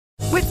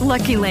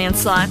Lucky Land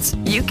Slots,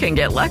 you can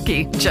get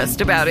lucky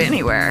just about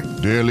anywhere.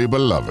 Dearly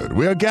beloved,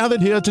 we are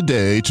gathered here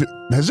today to...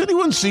 Has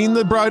anyone seen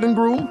the bride and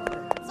groom?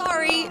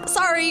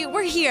 Sorry,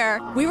 we're here.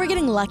 We were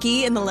getting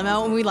lucky in the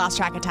limo and we lost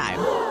track of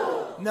time.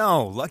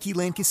 No, Lucky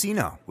Land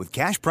Casino, with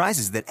cash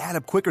prizes that add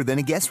up quicker than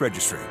a guest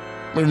registry.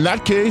 In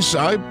that case,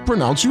 I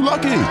pronounce you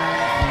lucky.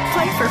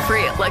 Play for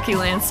free at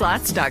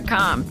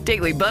LuckyLandSlots.com.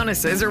 Daily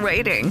bonuses are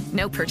waiting.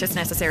 No purchase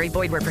necessary.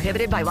 Void where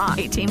prohibited by law.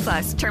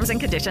 18+. Terms and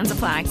conditions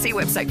apply. See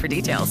website for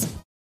details.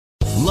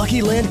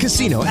 Lucky Land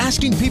Casino,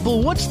 asking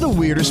people, what's the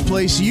weirdest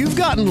place you've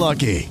gotten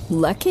lucky?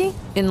 Lucky?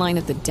 In line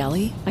at the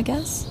deli, I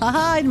guess?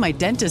 Aha, in my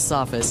dentist's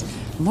office.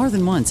 More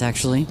than once,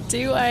 actually.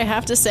 Do I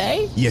have to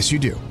say? Yes, you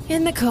do.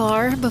 In the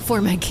car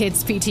before my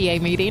kids'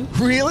 PTA meeting.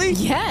 Really?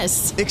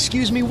 Yes.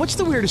 Excuse me, what's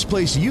the weirdest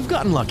place you've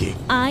gotten lucky?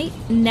 I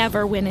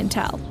never win and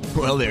tell.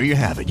 Well, there you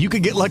have it. You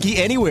can get lucky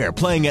anywhere,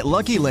 playing at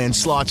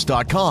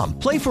LuckyLandSlots.com.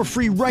 Play for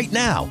free right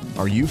now.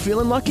 Are you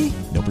feeling lucky?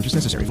 No purchase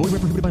necessary. Void where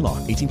prohibited by law.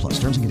 18+.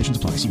 Terms and conditions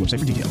apply. See website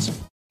for details.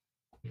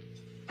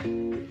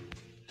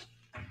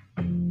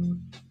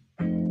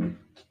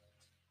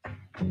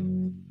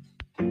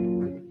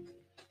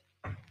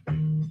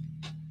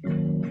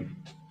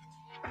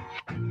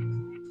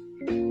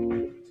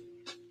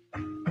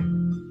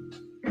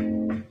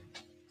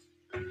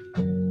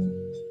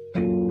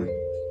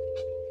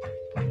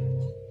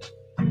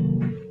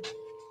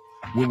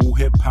 Where will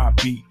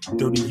hip-hop be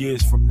 30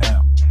 years from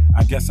now?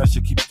 I guess I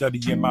should keep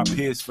studying my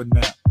peers for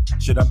now.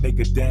 Should I make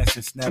a dance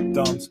and snap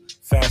thumbs?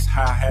 Fast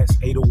hi-hats,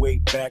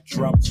 808 back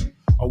drums?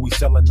 Are we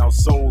selling our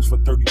souls for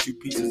 32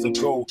 pieces of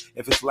gold?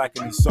 If it's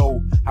lacking in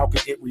soul, how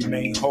can it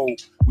remain whole?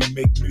 We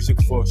make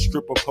music for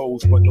stripper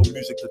poles, but no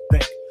music to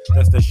think.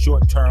 That's the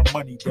short-term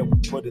money that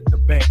we put in the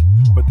bank.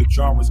 But the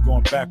genre's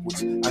going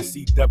backwards. I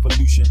see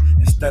devolution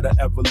instead of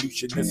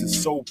evolution. This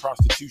is soul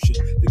prostitution.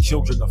 The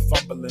children are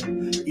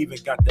fumbling. Even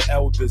got the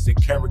elders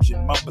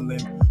encouraging,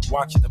 mumbling,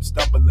 watching them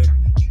stumbling.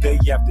 Day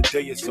after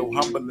day is so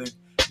humbling.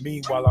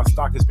 Meanwhile, our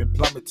stock has been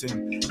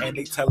plummeting. And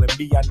they telling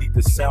me I need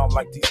to sound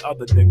like these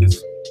other niggas.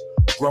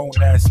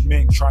 Grown-ass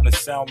men trying to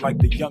sound like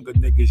the younger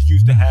niggas.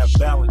 Used to have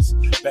balance.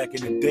 Back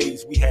in the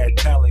days, we had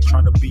talent.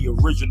 Trying to be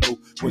original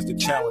was the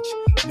challenge.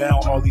 Now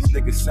all these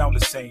niggas sound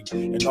the same.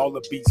 And all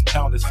the beats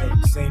pound the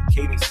same. Same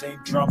cadence, same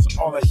drums.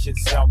 All that shit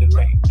sounded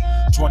lame.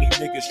 20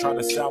 niggas trying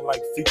to sound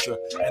like Future.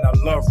 And I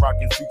love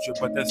rocking Future,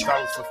 but that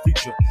style is for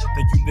future.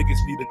 Think you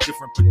niggas need a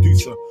different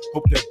producer.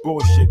 Hope that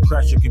bullshit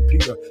crash your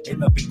computer. Ain't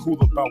nothing cool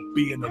about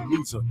being a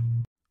loser.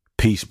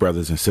 Peace,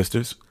 brothers and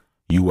sisters.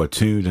 You are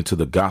tuned into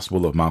the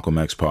Gospel of Malcolm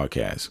X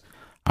podcast.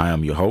 I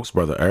am your host,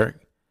 Brother Eric,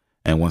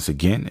 and once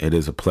again, it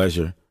is a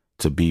pleasure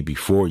to be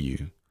before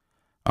you.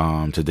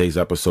 Today's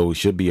episode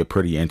should be a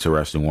pretty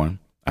interesting one.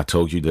 I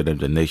told you that if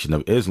the Nation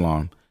of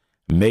Islam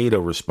made a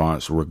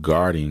response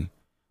regarding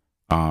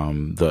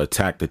the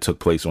attack that took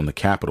place on the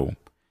Capitol,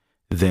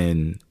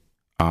 then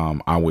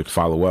I would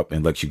follow up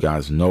and let you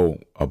guys know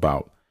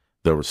about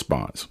the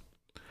response.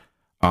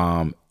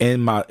 In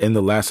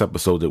the last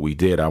episode that we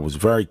did, I was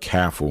very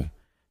careful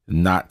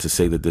not to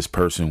say that this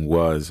person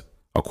was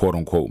a quote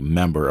unquote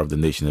member of the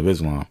Nation of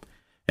Islam.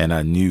 And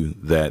I knew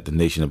that the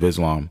Nation of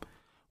Islam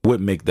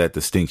would make that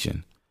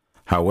distinction.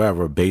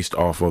 However, based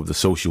off of the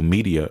social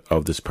media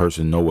of this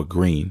person, Noah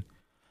Green,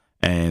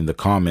 and the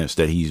comments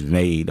that he's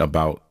made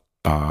about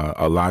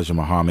Elijah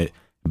Muhammad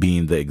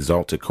being the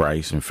exalted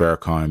Christ and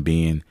Farrakhan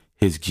being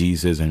his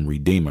Jesus and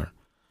Redeemer,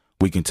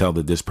 we can tell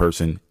that this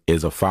person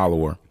is a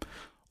follower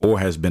or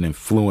has been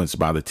influenced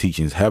by the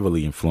teachings,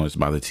 heavily influenced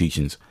by the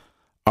teachings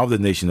of the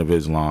Nation of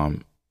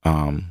Islam,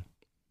 and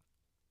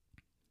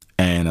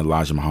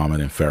Elijah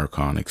Muhammad and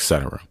Farrakhan,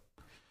 etc.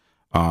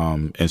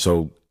 And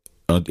so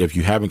if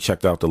you haven't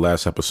checked out the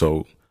last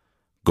episode,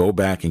 go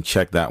back and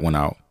check that one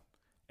out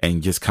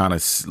and just kind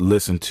of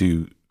listen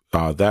to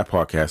that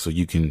podcast so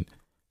you can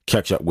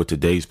catch up with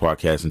today's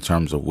podcast in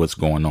terms of what's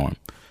going on.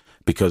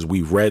 Because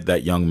we read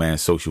that young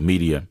man's social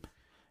media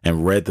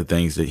and read the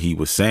things that he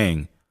was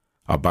saying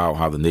about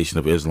how the Nation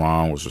of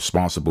Islam was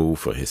responsible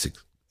for his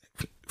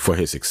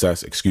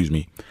success,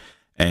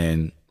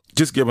 and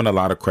just giving a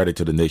lot of credit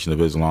to the Nation of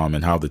Islam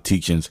and how the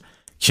teachings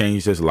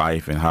changed his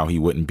life and how he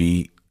wouldn't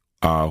be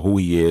who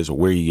he is or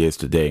where he is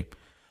today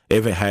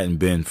if it hadn't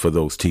been for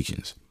those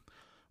teachings.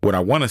 What I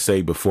want to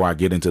say before I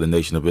get into the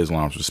Nation of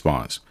Islam's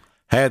response,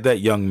 had that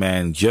young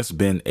man just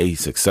been a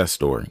success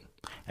story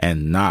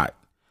and not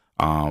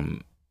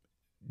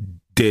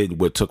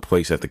did what took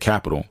place at the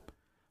Capitol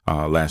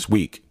last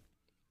week,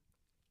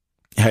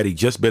 had he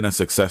just been a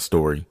success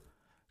story,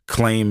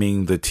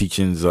 claiming the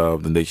teachings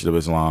of the Nation of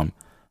Islam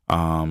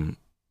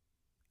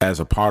as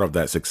a part of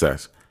that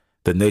success,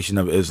 the Nation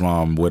of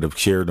Islam would have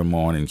cheered him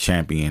on and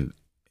championed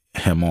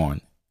him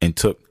on and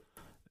took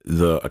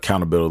the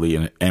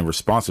accountability and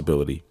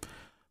responsibility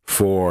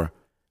for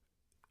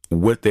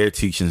what their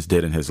teachings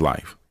did in his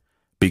life.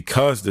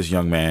 Because this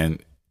young man,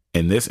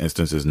 in this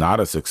instance, is not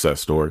a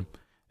success story,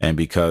 and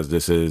because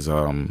this is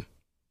an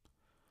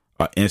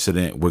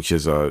incident which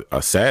is a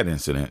sad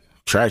incident,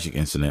 tragic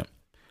incident,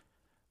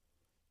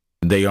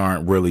 they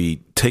aren't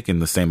really taking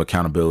the same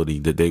accountability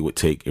that they would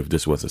take if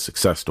this was a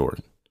success story.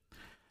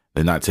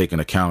 They're not taking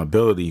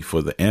accountability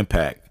for the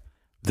impact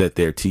that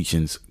their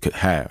teachings could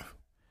have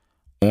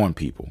on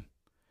people.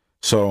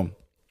 So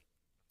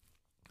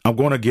I'm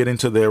going to get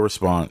into their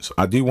response.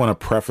 I do want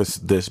to preface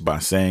this by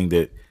saying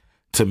that,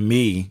 to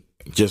me,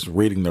 just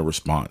reading the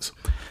response,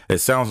 it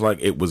sounds like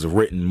it was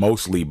written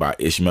mostly by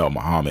Ishmael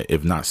Muhammad,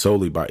 if not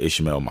solely by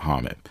Ishmael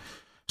Muhammad.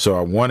 So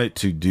I wanted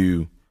to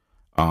do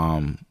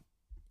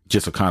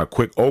just a kind of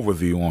quick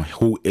overview on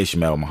who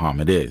Ishmael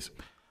Muhammad is.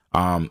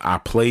 I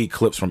played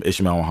clips from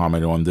Ishmael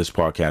Muhammad on this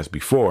podcast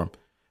before,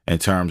 in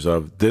terms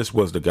of this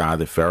was the guy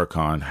that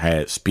Farrakhan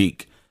had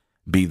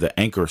be the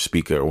anchor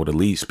speaker or the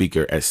lead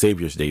speaker at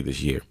Savior's Day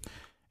this year.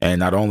 And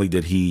not only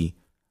did he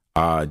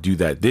do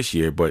that this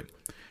year, but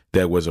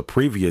there was a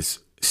previous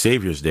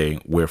Savior's Day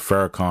where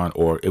Farrakhan,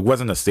 or it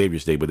wasn't a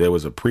Savior's Day, but there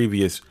was a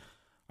previous,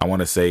 I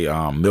want to say,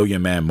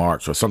 Million Man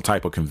March or some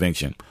type of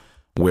convention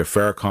where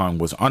Farrakhan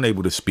was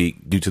unable to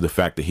speak due to the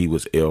fact that he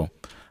was ill.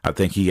 I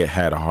think he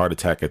had a heart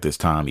attack at this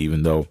time,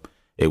 even though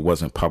it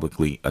wasn't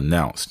publicly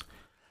announced.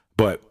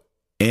 But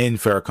in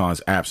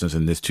Farrakhan's absence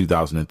in this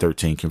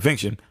 2013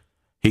 convention,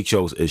 he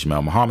chose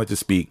Ishmael Muhammad to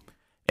speak,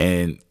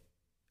 and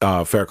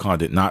Farrakhan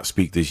did not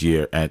speak this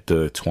year at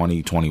the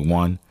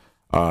 2021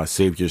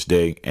 Savior's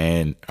Day.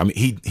 And I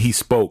mean, he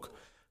spoke,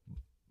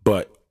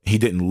 but he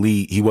didn't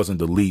lead. He wasn't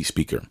the lead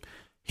speaker.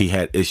 He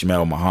had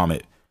Ishmael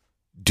Muhammad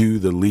do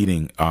the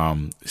leading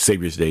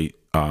Savior's Day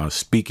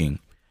speaking,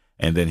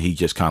 and then he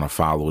just kind of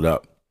followed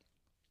up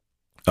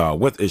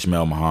with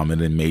Ishmael Muhammad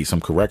and made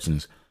some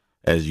corrections,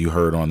 as you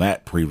heard on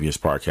that previous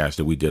podcast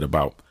that we did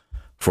about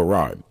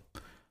Farad.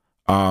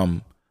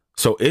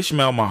 So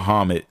Ishmael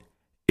Muhammad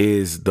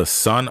is the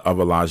son of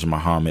Elijah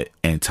Muhammad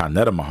and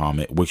Tanetta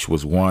Muhammad, which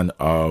was one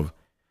of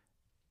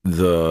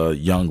the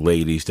young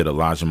ladies that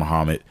Elijah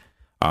Muhammad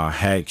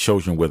had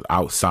children with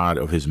outside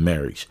of his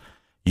marriage.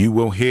 You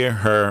will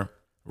hear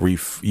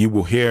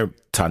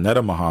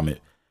Tanetta Muhammad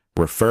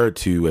referred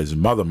to as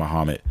Mother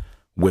Muhammad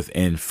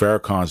within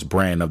Farrakhan's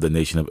brand of the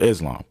Nation of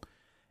Islam.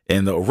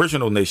 In the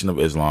original Nation of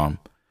Islam,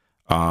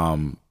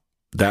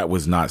 that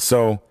was not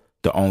so.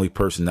 The only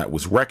person that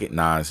was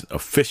recognized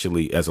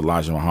officially as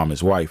Elijah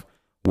Muhammad's wife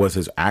was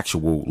his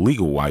actual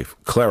legal wife,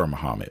 Clara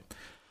Muhammad.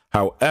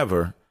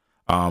 However,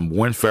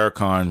 when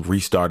Farrakhan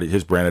restarted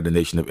his brand of the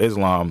Nation of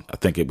Islam, I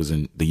think it was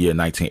in the year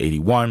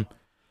 1981,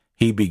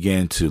 he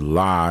began to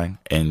lie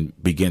and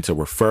began to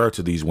refer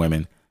to these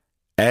women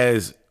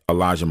as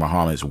Elijah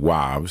Muhammad's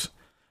wives,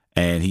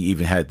 and he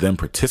even had them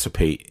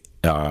participate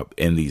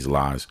in these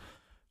lies.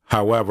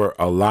 However,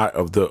 a lot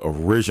of the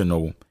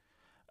original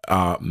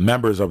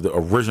members of the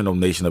original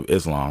Nation of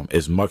Islam,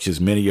 as much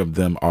as many of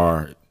them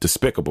are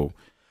despicable,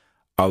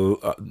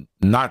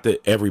 not that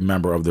every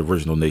member of the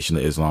original Nation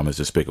of Islam is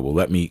despicable.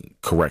 Let me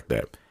correct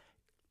that.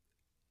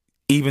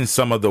 Even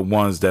some of the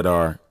ones that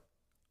are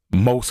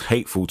most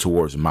hateful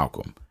towards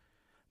Malcolm,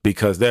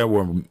 because there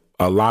were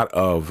a lot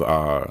of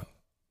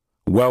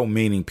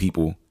well-meaning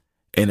people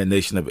in the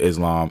Nation of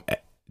Islam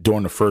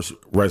during the first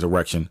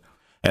resurrection,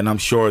 and I'm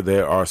sure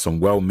there are some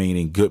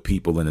well-meaning good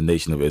people in the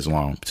Nation of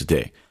Islam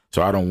today.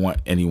 So I don't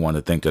want anyone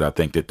to think that I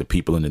think that the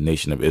people in the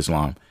Nation of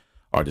Islam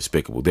are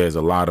despicable. There's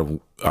a lot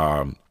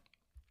of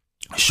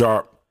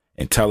sharp,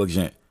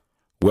 intelligent,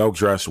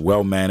 well-dressed,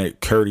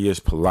 well-mannered, courteous,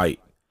 polite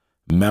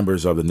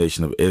members of the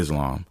Nation of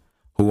Islam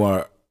who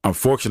are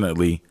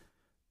unfortunately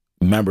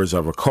members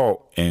of a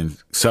cult and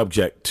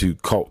subject to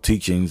cult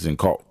teachings and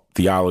cult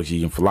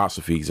theology and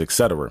philosophies,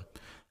 etc.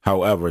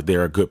 However,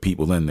 there are good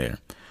people in there.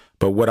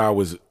 But what I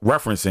was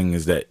referencing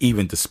is that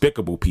even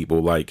despicable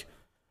people like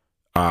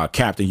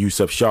Captain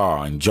Yusuf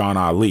Shah and John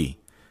Ali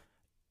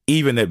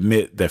even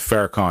admit that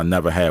Farrakhan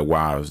never had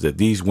wives, that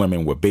these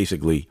women were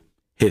basically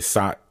his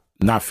side,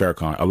 not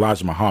Farrakhan,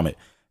 Elijah Muhammad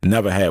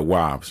never had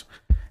wives,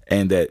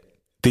 and that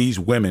these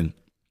women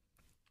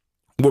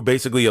were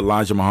basically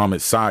Elijah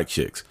Muhammad's side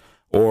chicks,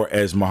 or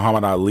as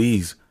Muhammad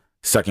Ali's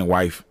second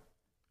wife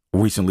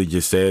recently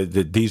just said,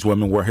 that these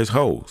women were his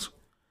hoes.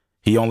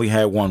 He only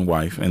had one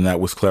wife, and that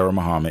was Clara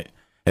Muhammad,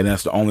 and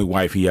that's the only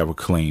wife he ever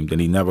claimed,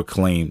 and he never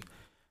claimed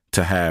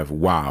to have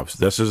wives.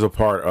 This is a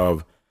part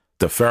of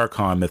the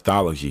Farrakhan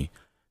mythology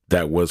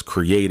that was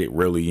created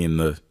really in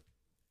the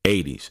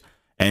 80s.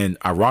 And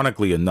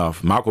ironically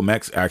enough, Malcolm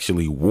X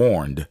actually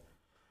warned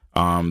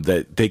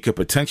that they could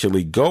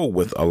potentially go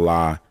with a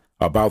lie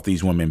about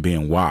these women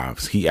being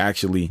wives. He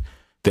actually,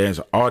 there's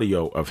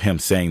audio of him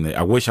saying that.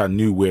 I wish I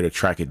knew where to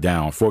track it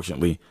down.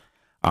 Unfortunately,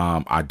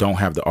 I don't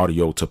have the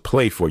audio to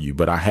play for you,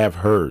 but I have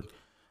heard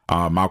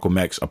Malcolm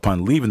X,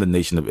 upon leaving the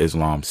Nation of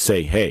Islam,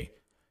 say, hey,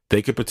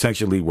 they could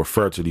potentially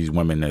refer to these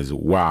women as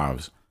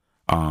wives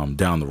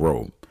down the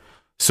road.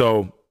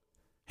 So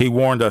he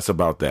warned us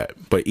about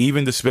that. But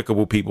even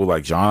despicable people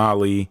like John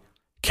Ali,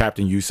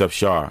 Captain Yusuf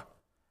Shah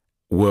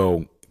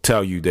will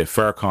tell you that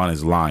Farrakhan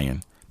is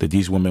lying, that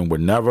these women were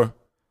never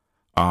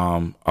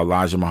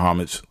Elijah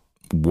Muhammad's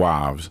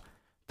wives.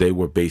 They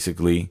were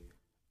basically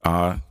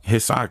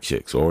his side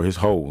chicks or his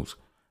hoes,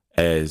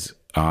 as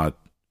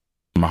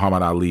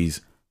Muhammad Ali's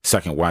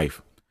second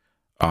wife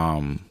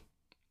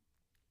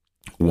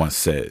once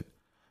said,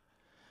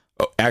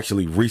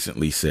 actually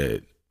recently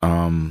said.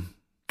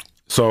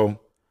 So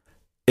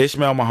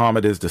Ishmael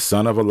Muhammad is the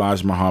son of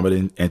Elijah Muhammad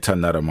and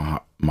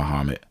Tanetta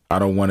Muhammad. I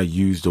don't want to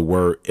use the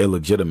word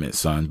illegitimate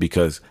son,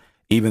 because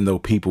even though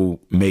people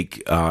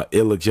make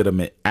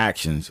illegitimate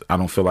actions, I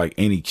don't feel like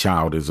any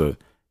child is a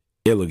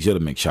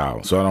illegitimate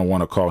child. So I don't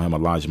want to call him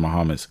Elijah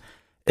Muhammad's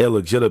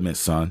illegitimate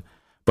son,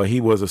 but he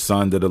was a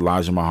son that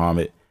Elijah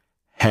Muhammad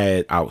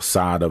had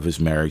outside of his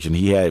marriage, and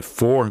he had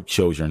 4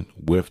 children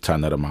with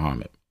Tanetta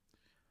Muhammad.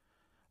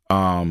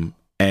 And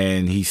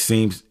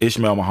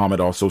Ishmael Muhammad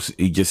also,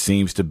 he just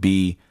seems to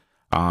be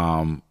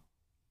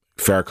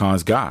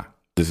Farrakhan's guy.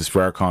 This is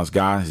Farrakhan's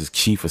guy, his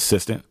chief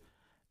assistant.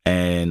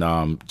 And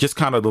just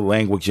kind of the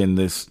language in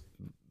this,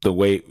 the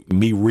way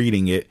me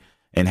reading it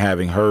and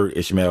having heard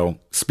Ishmael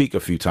speak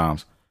a few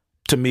times,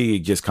 to me, it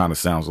just kind of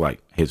sounds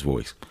like his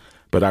voice.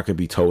 But I could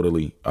be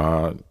totally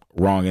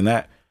wrong in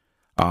that.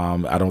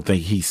 I don't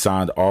think he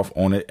signed off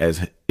on it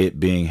as it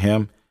being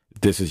him.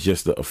 This is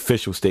just the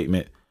official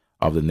statement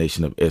of the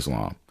Nation of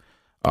Islam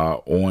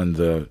on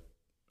the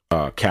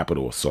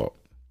Capitol assault.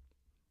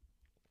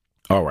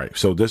 All right.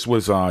 So this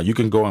was, you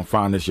can go and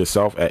find this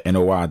yourself at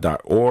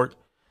NOI.org.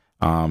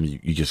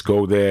 You just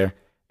go there,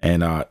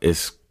 and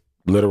it's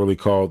literally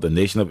called the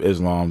Nation of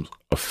Islam's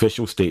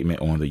official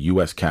statement on the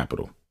U.S.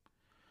 Capitol.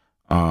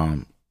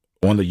 On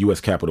the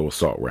U.S. Capitol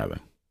assault, rather.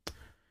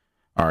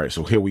 All right,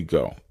 so here we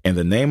go. In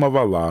the name of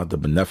Allah, the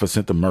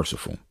Beneficent, the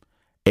Merciful.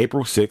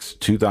 April 6,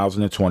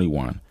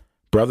 2021.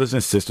 Brothers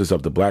and sisters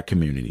of the Black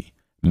community,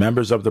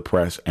 members of the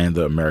press, and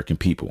the American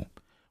people,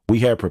 we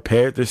have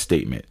prepared this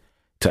statement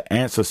to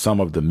answer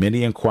some of the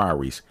many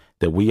inquiries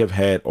that we have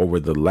had over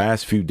the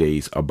last few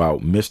days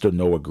about Mr.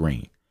 Noah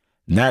Green.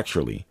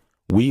 Naturally,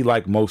 we,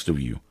 like most of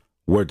you,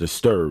 were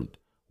disturbed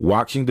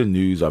watching the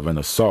news of an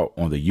assault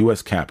on the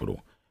U.S.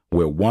 Capitol,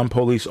 where 1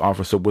 police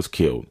officer was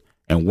killed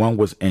and 1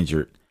 was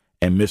injured,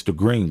 and Mr.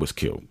 Green was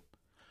killed.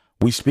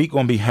 We speak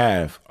on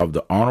behalf of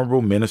the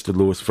Honorable Minister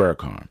Louis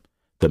Farrakhan,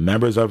 the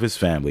members of his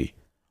family,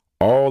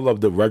 all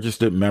of the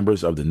registered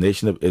members of the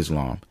Nation of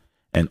Islam,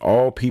 and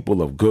all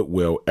people of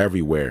goodwill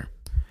everywhere,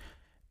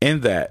 in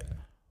that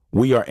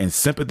we are in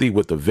sympathy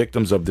with the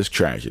victims of this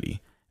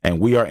tragedy, and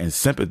we are in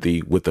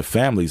sympathy with the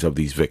families of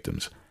these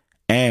victims.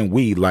 And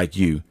we, like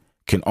you,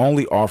 can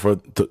only offer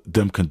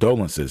them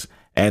condolences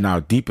and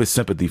our deepest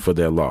sympathy for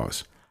their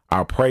loss.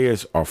 Our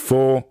prayers are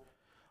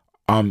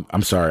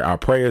our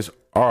prayers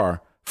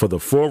are for the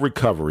full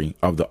recovery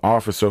of the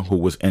officer who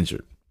was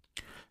injured.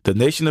 The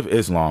Nation of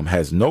Islam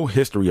has no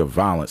history of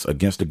violence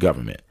against the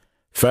government.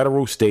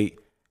 Federal, state,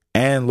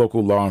 and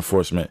local law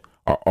enforcement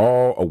are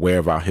all aware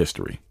of our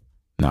history.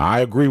 Now, I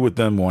agree with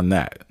them on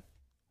that.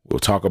 We'll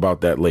talk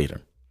about that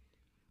later.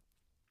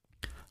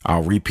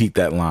 I'll repeat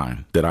that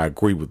line that I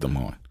agree with them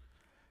on.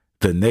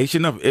 The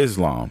Nation of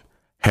Islam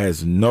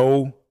has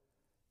no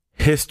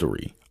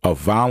history of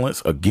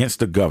violence against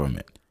the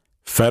government.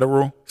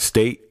 Federal,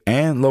 state,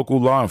 and local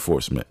law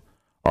enforcement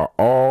are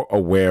all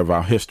aware of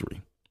our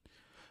history.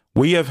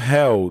 We have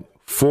held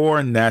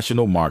 4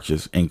 national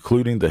marches,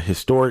 including the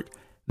historic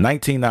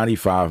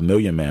 1995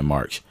 Million Man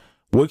March,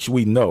 which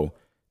we know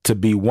to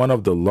be one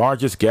of the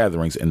largest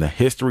gatherings in the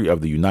history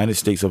of the United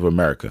States of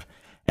America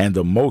and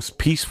the most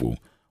peaceful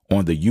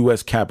on the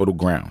U.S. Capitol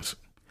grounds.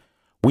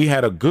 We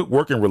had a good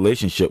working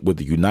relationship with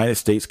the United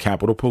States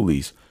Capitol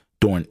Police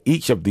during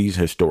each of these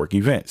historic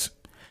events.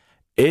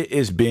 It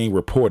is being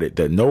reported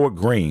that Noah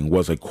Green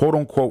was a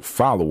quote-unquote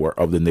follower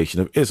of the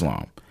Nation of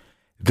Islam.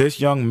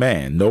 This young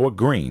man, Noah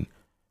Green,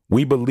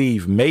 we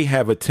believe may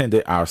have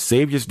attended our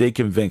Savior's Day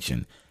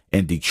convention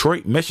in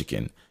Detroit,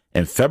 Michigan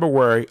in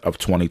February of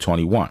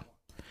 2021.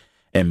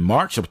 In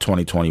March of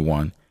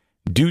 2021,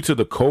 due to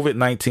the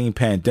COVID-19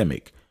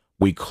 pandemic,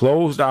 we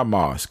closed our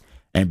mosque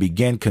and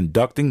began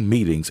conducting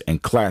meetings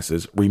and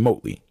classes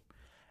remotely.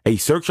 A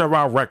search of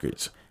our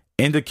records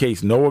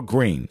indicates Noah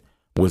Green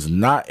was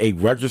not a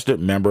registered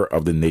member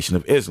of the Nation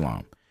of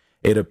Islam.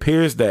 It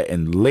appears that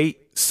in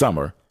late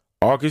summer,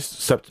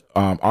 August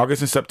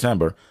and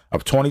September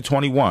of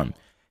 2021,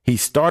 he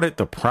started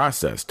the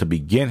process to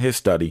begin his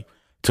study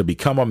to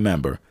become a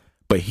member,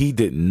 but he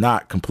did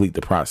not complete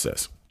the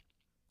process.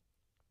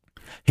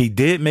 He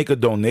did make a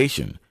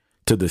donation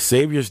to the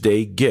Savior's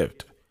Day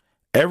gift.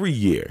 Every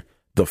year,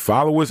 the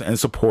followers and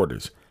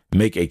supporters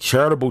make a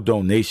charitable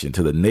donation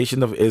to the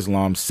Nation of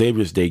Islam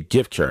Savior's Day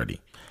gift charity.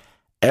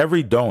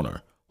 Every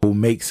donor who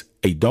makes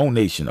a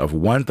donation of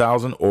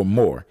 $1,000 or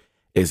more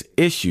is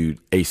issued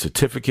a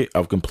certificate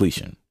of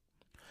completion.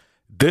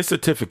 This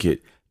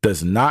certificate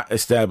does not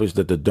establish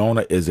that the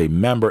donor is a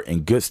member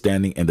in good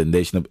standing in the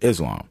Nation of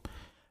Islam.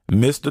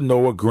 Mr.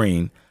 Noah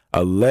Green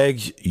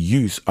alleged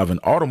use of an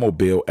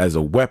automobile as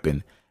a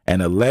weapon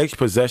and alleged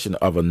possession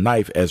of a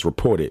knife as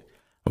reported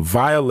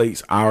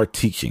violates our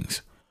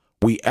teachings.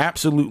 We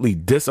absolutely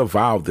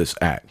disavow this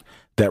act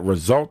that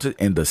resulted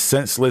in the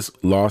senseless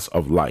loss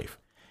of life.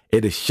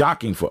 It is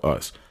shocking for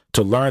us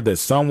to learn that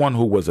someone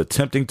who was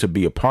attempting to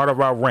be a part of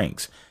our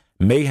ranks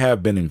may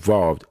have been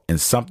involved in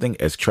something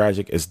as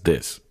tragic as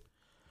this.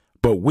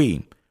 But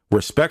we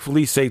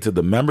respectfully say to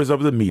the members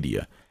of the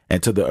media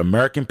and to the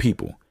American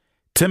people,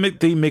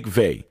 Timothy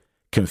McVeigh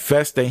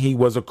confessed that he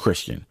was a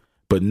Christian,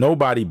 but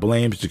nobody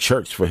blames the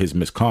church for his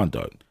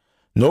misconduct.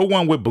 No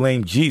one would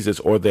blame Jesus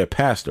or their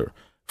pastor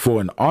for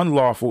an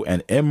unlawful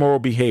and immoral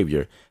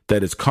behavior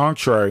that is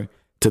contrary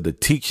to the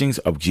teachings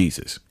of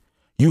Jesus.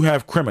 You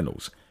have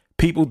criminals,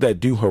 people that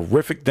do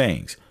horrific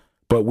things,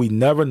 but we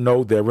never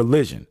know their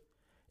religion.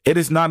 It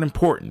is not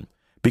important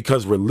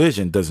because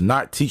religion does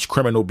not teach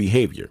criminal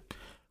behavior.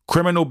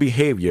 Criminal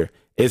behavior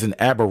is an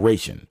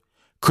aberration.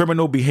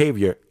 Criminal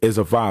behavior is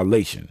a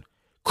violation.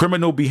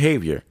 Criminal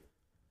behavior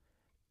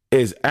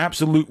is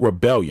absolute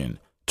rebellion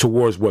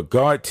towards what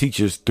God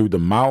teaches through the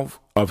mouth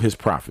of his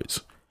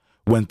prophets.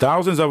 When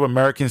thousands of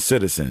American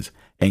citizens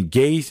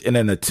engaged in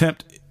an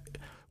attempted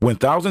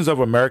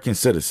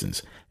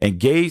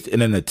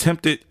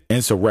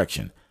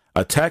insurrection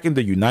attacking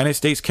the United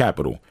States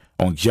Capitol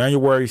on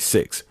January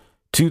 6,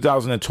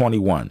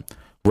 2021,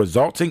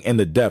 resulting in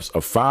the deaths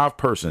of 5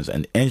 persons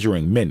and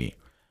injuring many,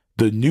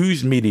 the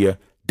news media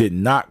did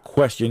not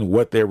question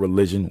what their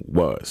religion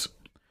was.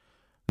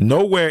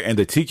 Nowhere in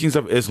the teachings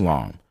of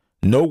Islam,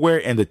 nowhere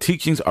in the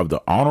teachings of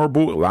the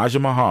Honorable Elijah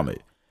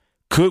Muhammad,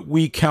 could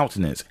we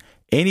countenance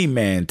any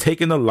man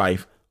taking the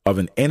life of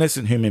an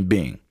innocent human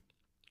being.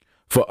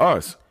 For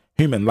us,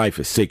 human life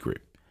is sacred,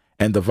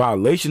 and the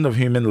violation of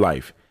human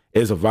life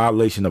is a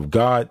violation of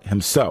God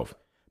himself,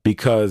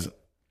 because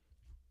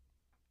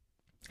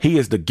he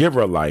is the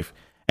giver of life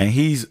and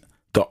he's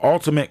the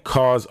ultimate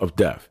cause of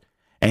death,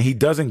 and he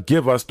doesn't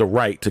give us the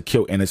right to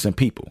kill innocent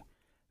people.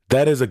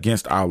 That is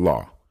against our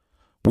law.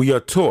 We are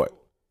taught,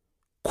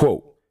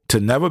 quote, to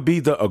never be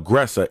the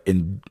aggressor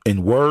in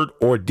word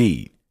or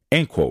deed,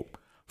 end quote.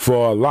 For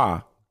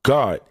Allah,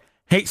 God,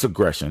 hates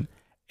aggression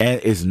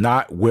and is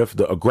not with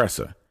the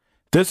aggressor.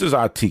 This is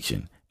our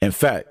teaching. In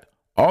fact,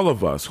 all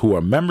of us who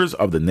are members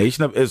of the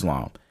Nation of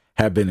Islam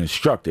have been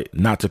instructed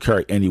not to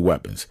carry any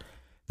weapons,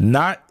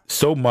 not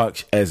so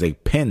much as a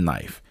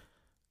penknife,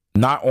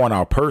 not on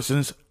our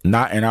persons,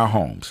 not in our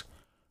homes.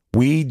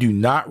 We do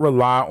not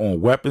rely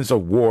on weapons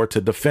of war to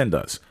defend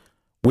us.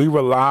 We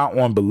rely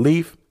on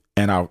belief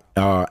and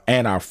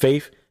our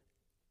faith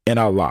in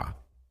Allah,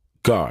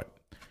 God.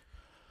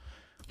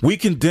 We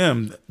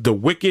condemn the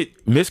wicked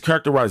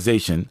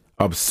mischaracterization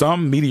of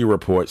some media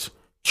reports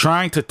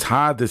trying to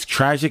tie this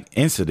tragic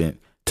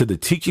incident to the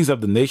teachings of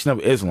the Nation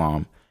of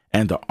Islam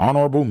and the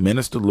Honorable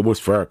Minister Louis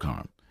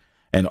Farrakhan.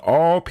 And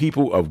all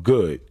people of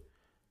good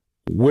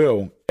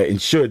will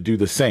and should do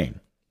the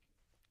same.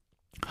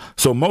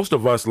 So most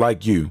of us,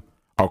 like you,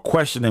 are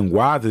questioning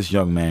why would this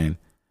young man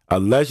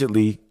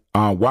allegedly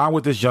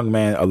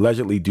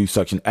do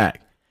such an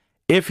act?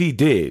 If he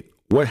did,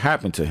 what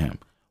happened to him?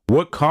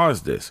 What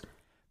caused this?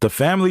 The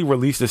family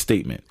released a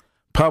statement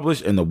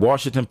published in the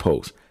Washington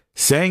Post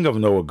saying of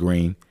Noah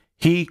Green,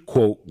 he,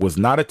 quote, was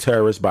not a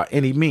terrorist by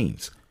any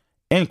means,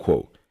 end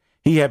quote.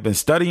 He had been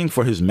studying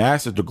for his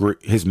master's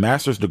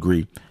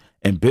degree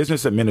in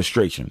business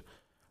administration,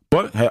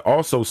 but had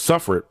also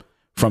suffered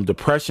from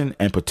depression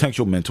and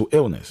potential mental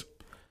illness.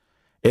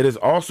 It has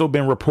also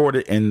been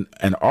reported in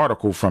an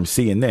article from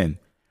CNN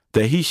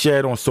that he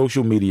shared on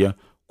social media,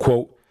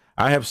 quote,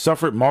 I have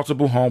suffered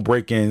multiple home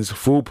break-ins,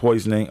 food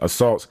poisoning,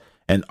 assaults,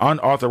 and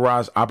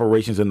unauthorized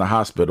operations in the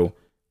hospital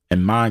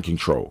and mind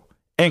control,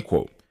 end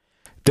quote.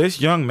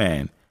 This young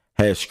man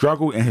had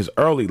struggled in his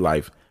early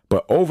life,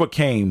 but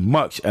overcame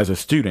much as a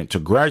student to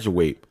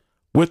graduate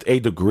with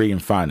a degree in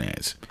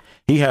finance.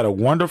 He had a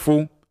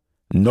wonderful,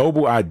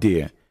 noble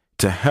idea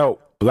to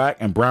help Black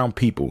and brown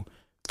people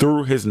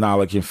through his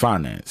knowledge in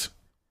finance.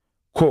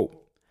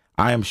 Quote,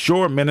 I am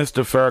sure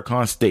Minister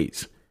Farrakhan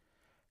states,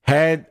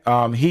 had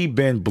he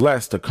been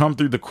blessed to come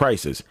through the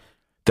crisis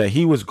that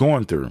he was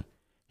going through,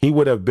 he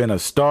would have been a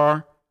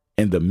star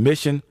in the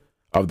mission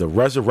of the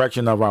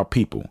resurrection of our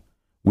people.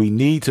 We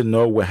need to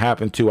know what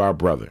happened to our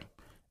brother,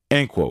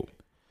 end quote.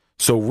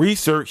 So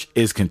research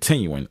is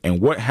continuing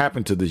in what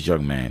happened to this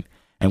young man,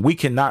 and we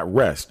cannot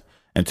rest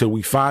until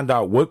we find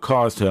out what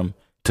caused him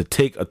to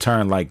take a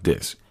turn like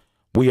this.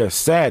 We are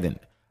saddened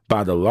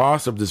by the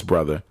loss of this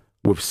brother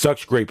with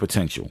such great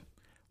potential.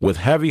 With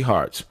heavy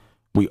hearts,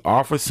 we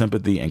offer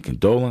sympathy and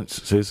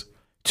condolences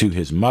to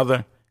his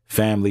mother,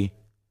 father,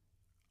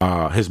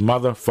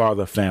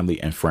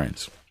 family, and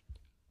friends.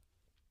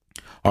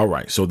 All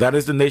right, so that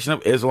is the Nation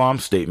of Islam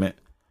statement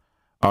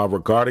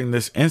regarding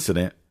this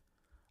incident.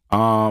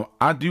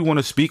 I do want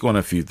to speak on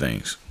a few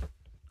things.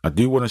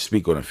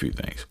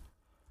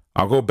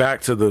 I'll go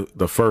back to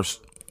the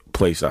first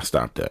place I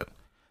stopped at.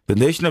 The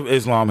Nation of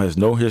Islam has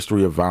no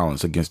history of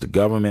violence against the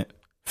government.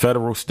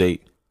 Federal,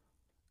 state,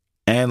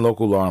 and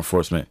local law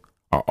enforcement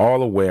are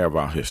all aware of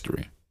our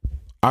history.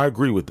 I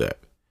agree with that.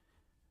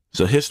 It's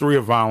a history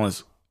of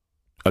violence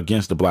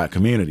against the Black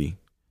community,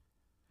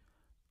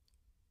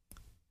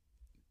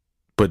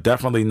 but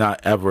definitely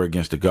not ever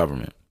against the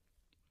government.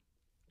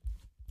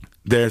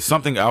 There's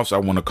something else I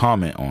want to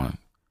comment on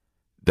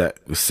that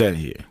was said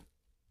here.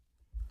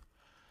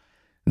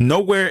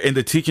 Nowhere in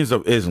the teachings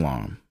of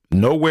Islam,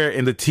 Nowhere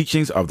in the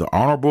teachings of the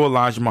Honorable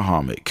Elijah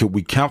Muhammad could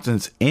we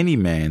countenance any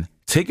man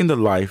taking the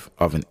life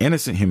of an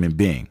innocent human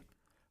being.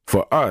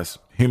 For us,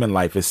 human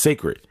life is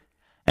sacred,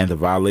 and the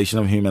violation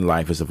of human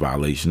life is a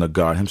violation of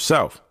God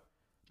himself,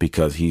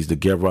 because he's the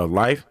giver of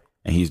life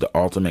and he's the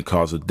ultimate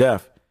cause of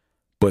death,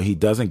 but he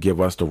doesn't give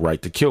us the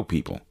right to kill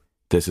people.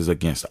 This is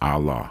against our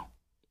law.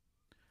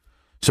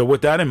 So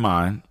with that in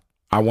mind,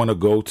 I want to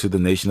go to the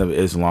Nation of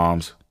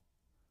Islam's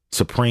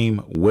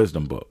Supreme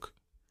Wisdom book.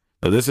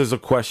 Now, this is a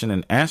question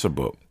and answer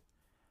book.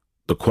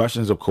 The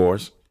questions, of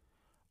course,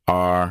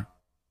 are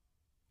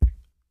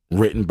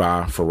written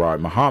by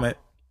Fard Muhammad,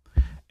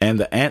 and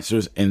the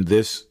answers in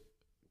this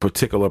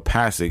particular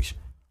passage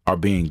are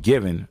being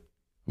given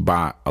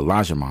by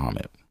Elijah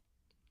Muhammad.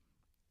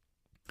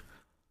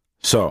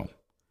 So,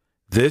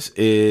 this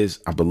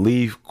is, I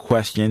believe,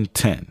 question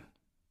 10.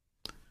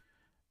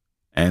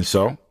 And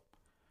so,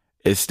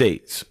 it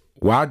states,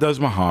 why does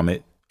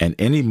Muhammad and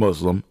any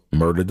Muslim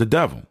murder the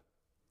devil?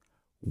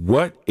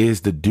 What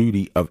is the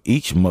duty of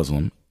each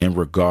Muslim in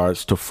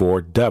regards to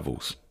 4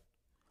 devils?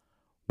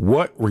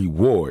 What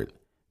reward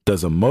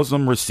does a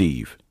Muslim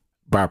receive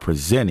by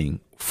presenting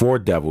 4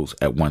 devils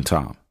at one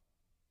time?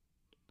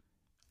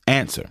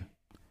 Answer: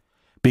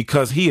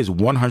 because he is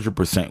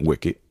 100%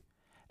 wicked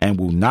and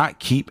will not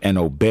keep and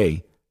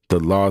obey the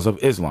laws of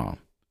Islam.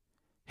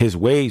 His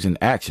ways and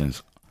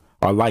actions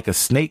are like a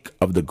snake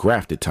of the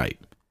grafted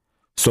type.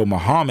 So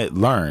Muhammad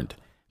learned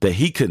that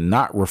he could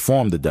not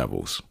reform the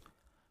devils.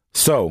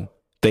 So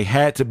they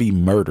had to be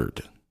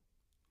murdered.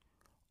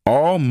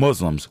 All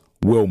Muslims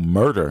will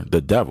murder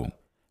the devil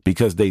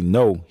because they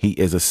know he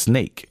is a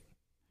snake.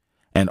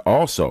 And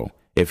also,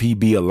 if he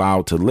be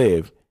allowed to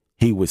live,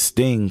 he would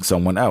sting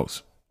someone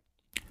else.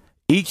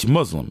 Each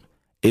Muslim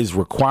is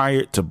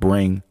required to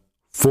bring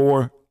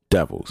 4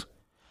 devils.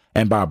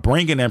 And by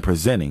bringing and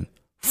presenting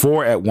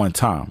 4 at one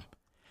time,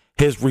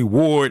 his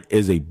reward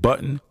is a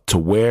button to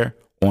wear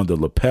on the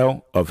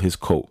lapel of his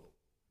coat.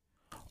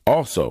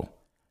 Also,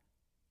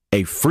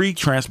 a free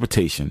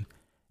transportation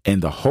in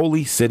the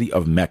holy city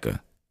of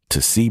Mecca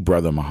to see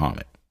Brother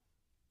Muhammad.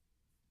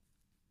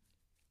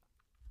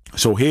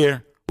 So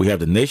here we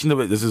have the Nation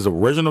of, this is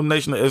original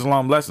Nation of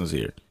Islam lessons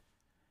here.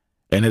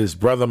 And it is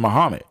Brother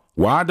Muhammad.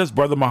 Why does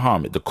Brother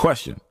Muhammad, the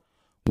question,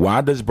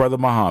 why does Brother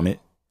Muhammad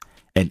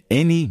and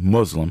any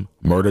Muslim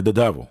murder the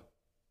devil?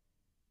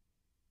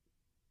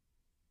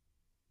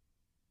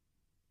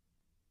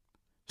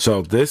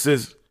 So this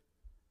is,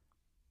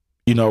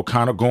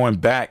 kind of going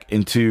back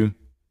into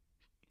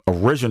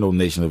original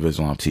Nation of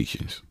Islam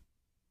teachings.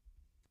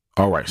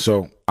 All right,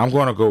 so I'm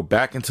going to go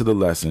back into the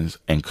lessons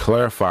and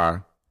clarify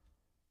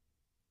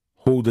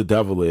who the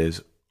devil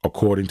is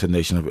according to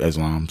Nation of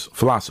Islam's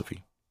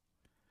philosophy.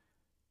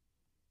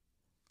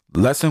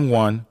 Lesson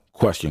 1,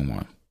 question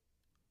 1.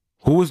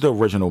 Who is the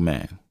original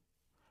man?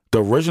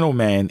 The original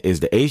man is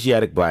the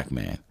Asiatic black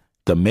man,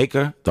 the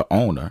maker, the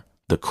owner,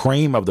 the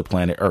cream of the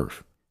planet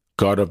Earth,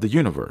 God of the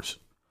universe.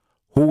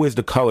 Who is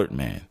the colored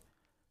man?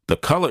 The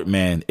colored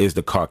man is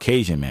the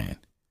Caucasian man,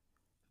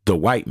 the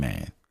white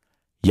man,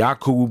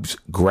 Yaqub's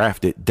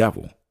grafted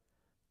devil,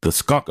 the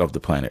skunk of the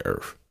planet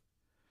Earth.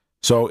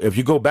 So if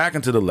you go back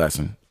into the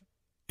lesson,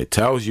 it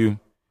tells you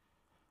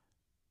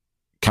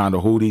kind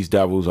of who these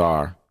devils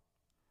are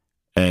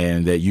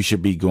and that you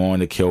should be going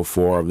to kill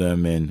 4 of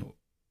them. And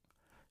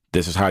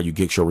this is how you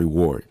get your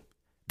reward.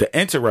 The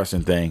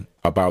interesting thing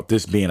about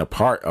this being a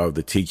part of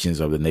the teachings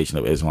of the Nation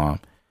of Islam,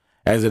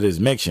 as it is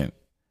mentioned,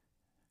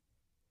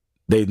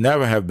 they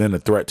never have been a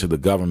threat to the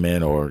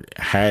government or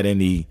had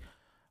any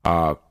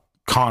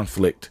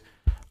conflict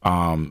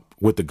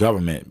with the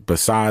government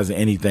besides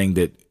anything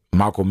that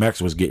Malcolm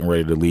X was getting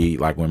ready to lead,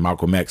 like when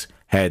Malcolm X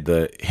had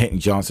the Hinton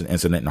Johnson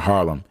incident in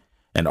Harlem,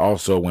 and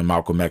also when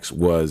Malcolm X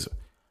was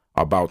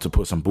about to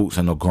put some boots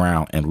on the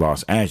ground in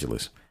Los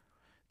Angeles.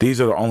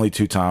 These are the only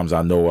 2 times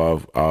I know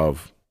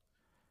of.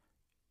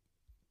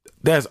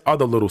 There's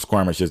other little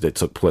skirmishes that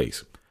took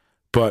place,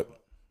 but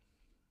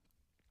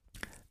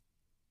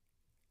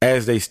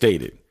as they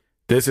stated,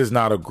 this is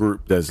not a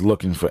group that's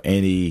looking for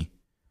any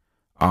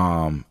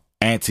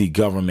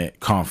anti-government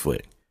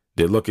conflict.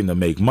 They're looking to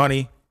make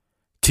money,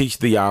 teach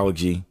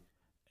theology,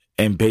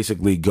 and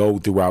basically go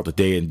throughout the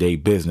day-to-day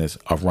business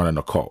of running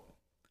a cult.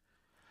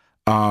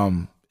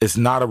 It's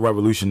not a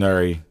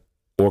revolutionary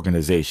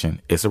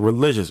organization. It's a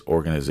religious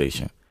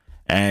organization.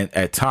 And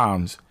at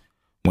times,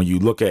 when you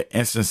look at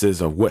instances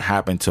of what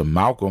happened to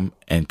Malcolm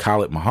and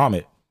Khalid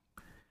Muhammad,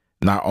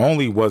 not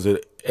only was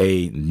it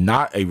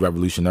not a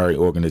revolutionary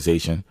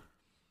organization,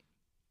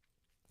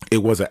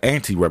 it was an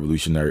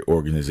anti-revolutionary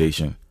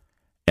organization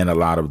in a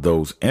lot of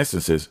those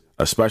instances,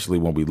 especially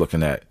when we're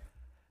looking at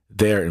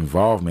their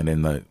involvement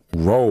in the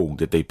role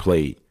that they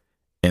played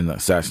in the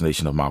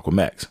assassination of Malcolm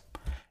X.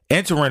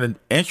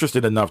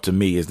 Interesting enough to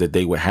me is that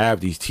they would have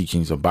these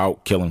teachings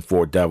about killing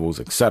 4 devils,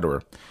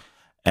 etc.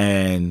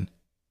 And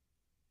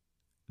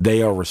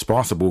they are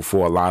responsible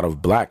for a lot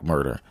of black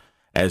murder.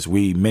 As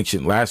we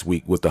mentioned last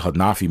week with the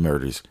Hanafi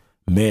murders,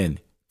 men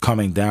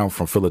coming down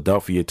from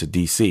Philadelphia to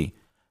D.C.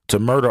 to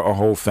murder a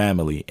whole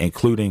family,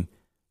 including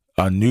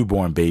a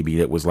newborn baby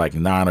that was like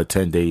 9 or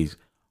 10 days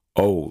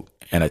old,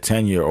 and a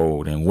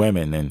 10-year-old, and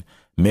women and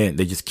men.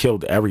 They just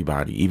killed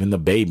everybody, even the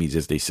babies,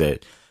 as they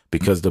said,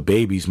 because the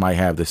babies might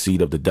have the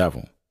seed of the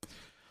devil.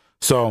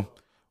 So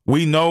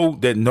we know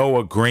that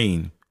Noah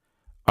Green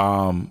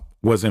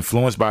was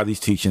influenced by these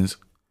teachings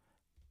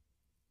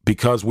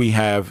because we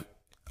have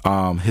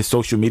his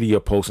social media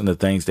posts and the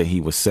things that he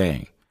was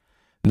saying.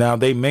 Now,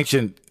 they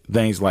mentioned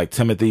things like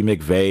Timothy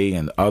McVeigh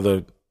and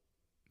other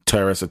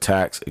terrorist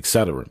attacks,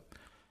 etc.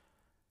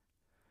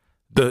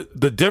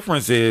 The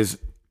difference is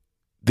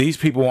these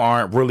people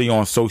aren't really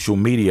on social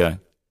media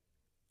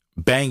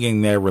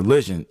banging their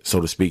religion,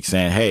 so to speak,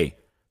 saying, hey,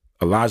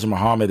 Elijah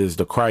Muhammad is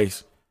the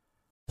Christ.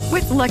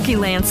 With Lucky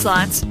Land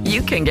Slots,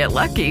 you can get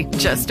lucky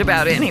just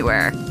about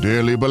anywhere.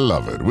 Dearly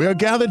beloved, we are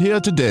gathered here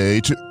today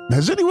to...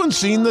 Has anyone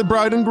seen the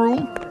bride and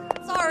groom?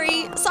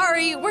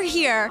 Sorry, we're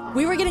here.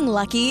 We were getting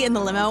lucky in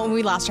the limo and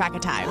we lost track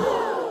of time.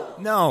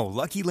 No,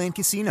 Lucky Land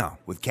Casino,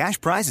 with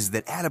cash prizes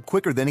that add up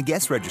quicker than a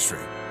guest registry.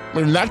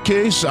 In that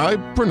case, I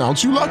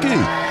pronounce you lucky.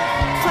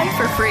 Play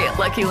for free at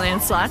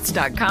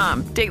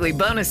LuckyLandSlots.com. Daily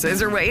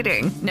bonuses are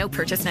waiting. No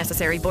purchase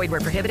necessary. Void where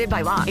prohibited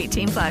by law.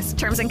 18+.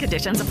 Terms and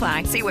conditions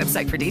apply. See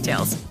website for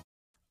details.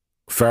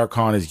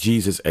 Farrakhan is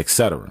Jesus,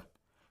 etc.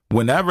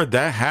 Whenever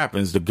that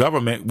happens, the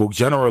government will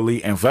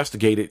generally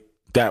investigate it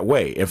that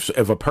way. If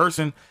a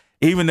person,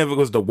 even if it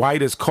was the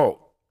whitest cult,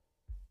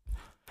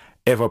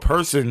 if a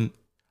person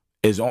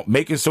is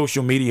making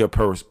social media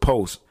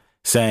posts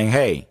saying,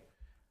 hey,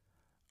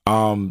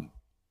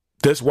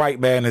 this white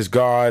man is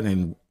God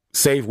and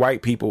save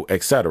white people,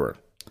 etc.,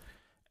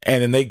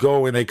 and then they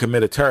go and they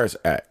commit a terrorist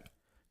act,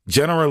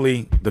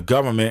 generally the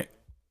government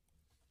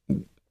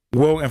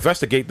will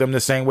investigate them the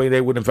same way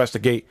they would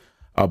investigate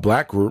a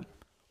black group,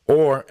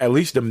 or at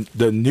least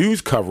the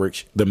news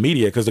coverage, the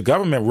media, because the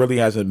government really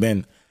hasn't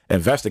been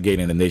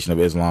investigating the Nation of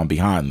Islam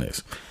behind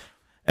this,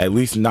 at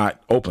least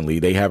not openly.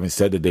 They haven't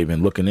said that they've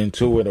been looking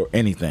into it or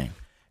anything.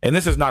 And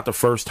this is not the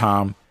first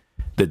time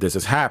that this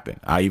has happened.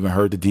 I even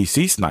heard the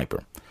DC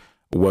sniper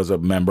was a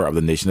member of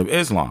the Nation of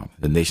Islam.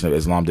 The Nation of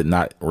Islam did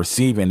not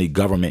receive any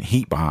government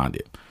heat behind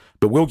it.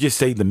 But we'll just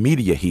say the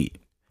media heat,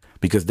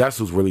 because that's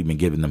who's really been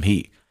giving them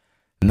heat,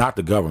 not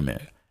the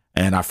government.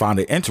 And I find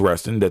it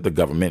interesting that the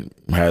government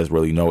has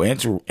really no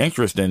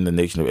interest in the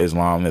Nation of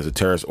Islam as a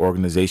terrorist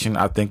organization.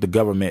 I think the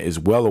government is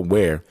well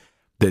aware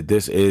that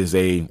this is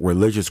a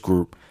religious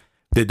group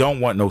that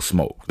don't want no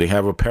smoke. They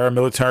have a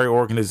paramilitary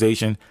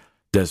organization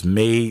that's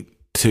made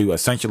to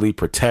essentially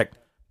protect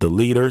the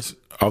leaders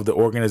of the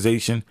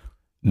organization,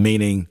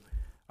 meaning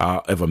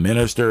if a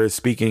minister is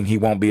speaking, he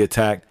won't be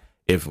attacked.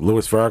 If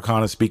Louis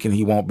Farrakhan is speaking,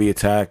 he won't be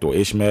attacked, or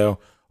Ishmael,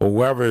 or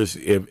whoever is.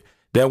 If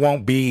there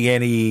won't be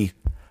any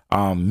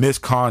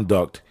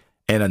misconduct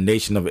in a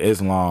Nation of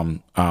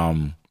Islam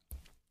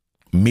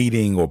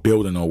meeting or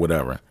building or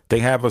whatever. They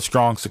have a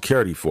strong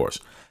security force,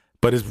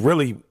 but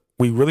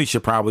we really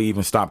should probably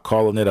even stop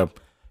calling it a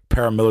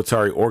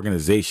paramilitary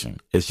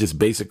organization. It's just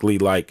basically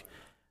like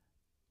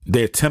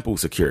their temple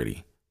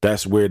security.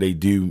 That's where they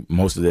do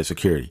most of their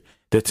security.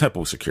 Their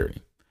temple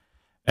security.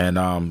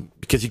 And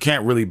because you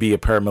can't really be a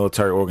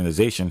paramilitary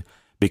organization,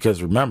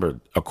 because remember,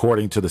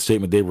 according to the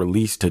statement they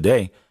released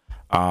today,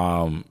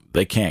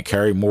 they can't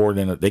carry more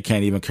than they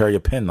can't even carry a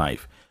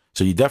penknife.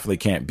 So you definitely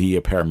can't be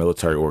a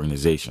paramilitary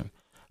organization.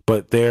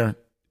 But their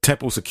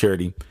temple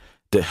security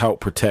to help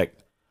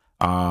protect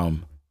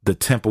the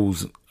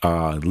temple's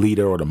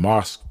leader, or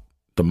the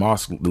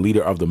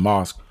leader of the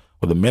mosque,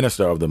 or the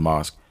minister of the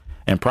mosque,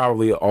 and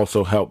probably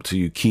also help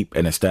to keep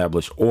an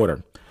established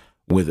order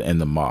within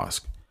the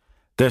mosque.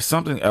 There's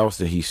something else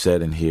that he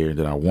said in here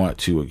that I want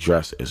to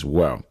address as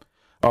well.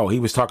 Oh, he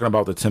was talking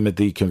about the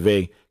Timothy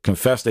McVeigh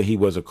confessed that he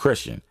was a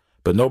Christian,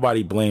 but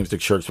nobody blames the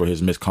church for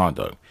his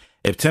misconduct.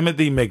 If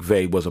Timothy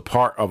McVeigh was a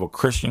part of a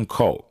Christian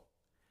cult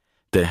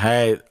that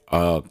had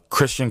a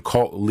Christian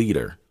cult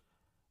leader,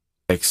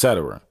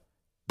 etc.,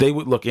 they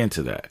would look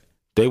into that.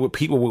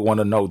 People would want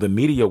to know, the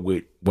media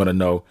would want to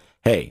know,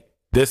 hey,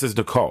 this is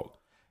the cult.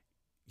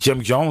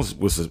 Jim Jones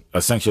was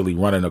essentially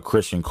running a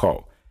Christian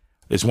cult.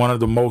 It's one of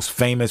the most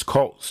famous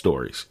cult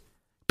stories.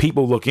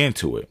 People look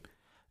into it.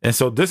 And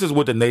so this is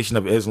what the Nation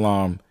of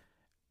Islam,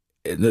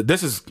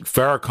 this is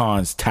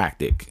Farrakhan's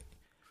tactic.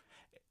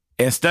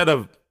 Instead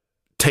of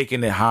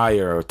taking it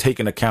higher or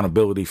taking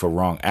accountability for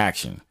wrong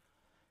action,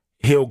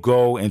 he'll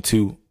go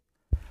into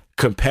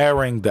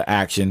comparing the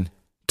action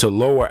to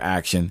lower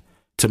action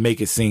to make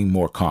it seem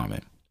more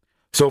common.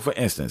 So for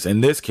instance,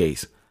 in this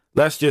case,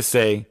 let's just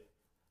say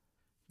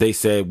they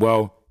said,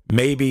 well,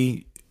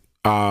 maybe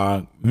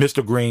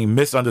Mr. Green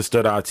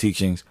misunderstood our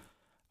teachings,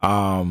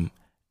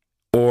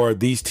 or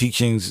these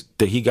teachings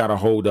that he got a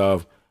hold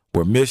of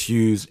were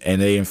misused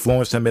and they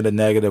influenced him in a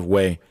negative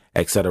way,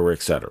 et cetera,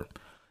 et cetera.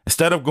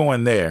 Instead of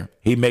going there,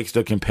 he makes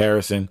the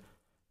comparison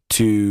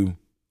to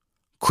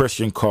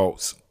Christian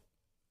cults,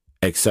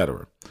 et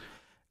cetera.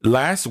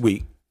 Last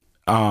week,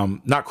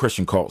 not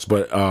Christian cults,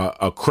 but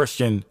a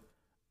Christian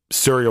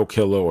serial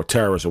killer or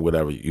terrorist or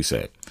whatever you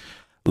said.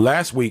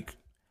 Last week,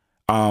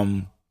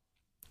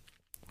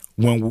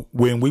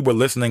 when we were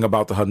listening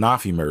about the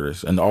Hanafi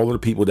murders and all of the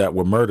people that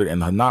were murdered in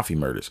the Hanafi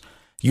murders,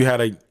 you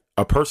had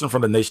a person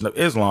from the Nation of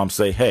Islam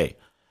say, hey,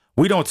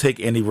 we don't take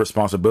any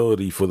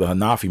responsibility for the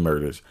Hanafi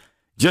murders,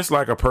 just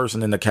like a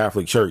person in the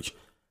Catholic Church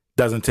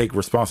doesn't take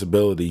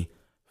responsibility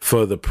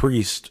for the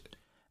priest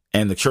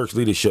and the church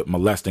leadership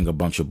molesting a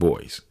bunch of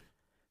boys.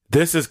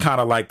 This is kind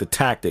of like the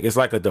tactic. It's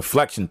like a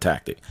deflection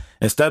tactic.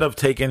 Instead of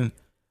taking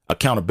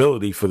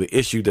accountability for the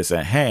issue that's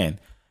at hand,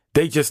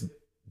 they just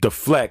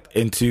deflect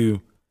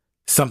into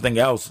something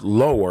else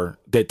lower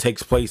that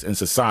takes place in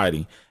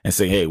society and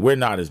say, hey, we're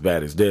not as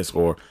bad as this,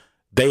 or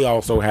they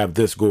also have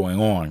this going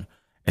on.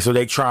 And so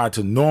they try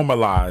to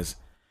normalize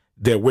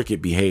their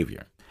wicked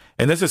behavior.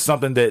 And this is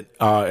something that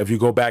if you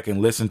go back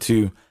and listen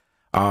to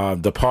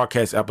the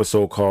podcast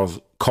episode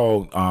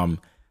called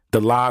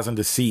The Lies and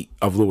Deceit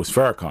of Louis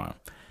Farrakhan,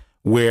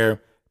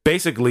 where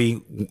basically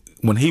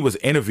when he was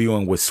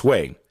interviewing with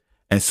Sway,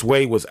 and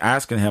Sway was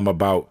asking him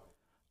about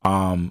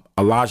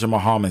Elijah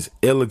Muhammad's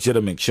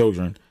illegitimate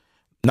children,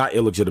 not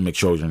illegitimate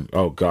children.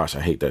 Oh gosh,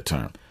 I hate that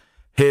term.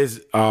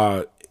 His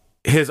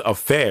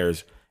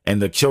affairs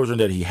and the children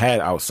that he had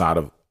outside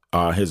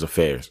of his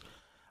affairs.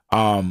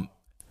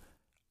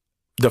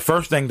 The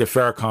first thing that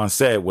Farrakhan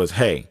said was,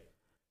 hey,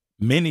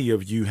 many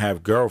of you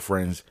have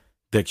girlfriends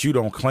that you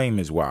don't claim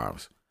as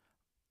wives.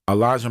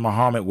 Elijah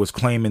Muhammad was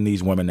claiming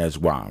these women as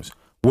wives,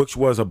 which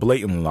was a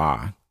blatant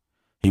lie.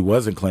 He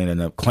wasn't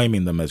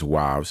claiming them as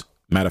wives.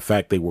 Matter of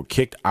fact, they were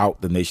kicked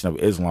out the Nation of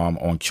Islam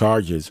on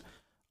charges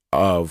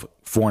of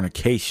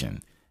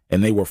fornication,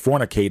 and they were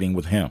fornicating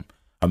with him.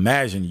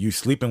 Imagine you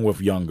sleeping with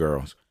young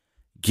girls,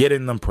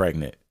 getting them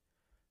pregnant.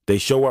 They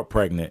show up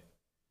pregnant,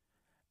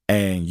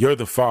 and you're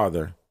the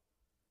father.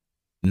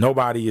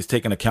 Nobody is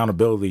taking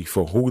accountability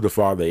for who the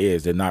father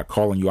is. They're not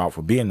calling you out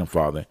for being the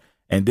father.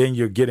 And then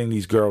you're getting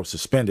these girls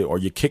suspended, or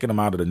you're kicking them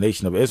out of the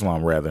Nation of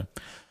Islam, rather,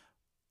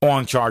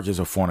 on charges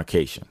of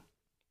fornication.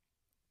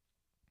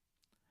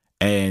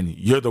 And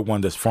you're the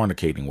one that's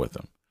fornicating with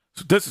them.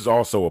 So this is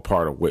also a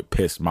part of what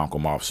pissed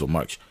Malcolm off so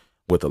much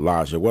with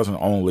Elijah. It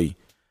wasn't only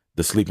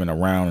the sleeping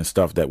around and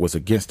stuff that was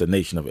against the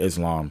Nation of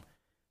Islam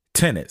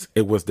tenets.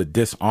 It was the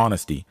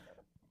dishonesty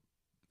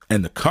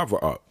and the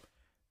cover-up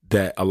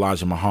that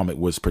Elijah Muhammad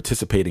was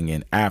participating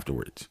in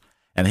afterwards.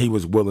 And he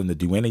was willing to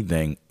do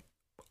anything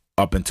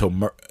up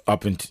until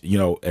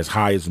as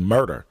high as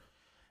murder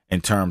in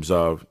terms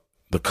of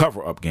the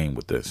cover-up game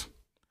with this.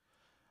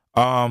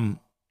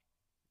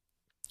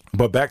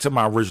 But back to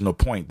my original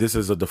point, this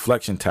is a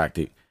deflection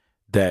tactic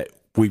that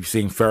we've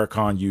seen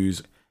Farrakhan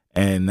use,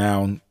 and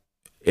now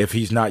if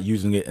he's not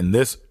using it in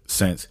this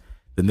sense,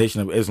 the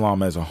Nation of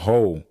Islam as a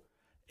whole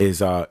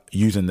is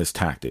using this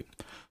tactic.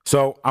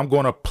 So I'm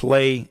going to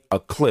play a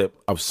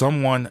clip of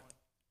someone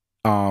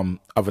of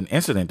an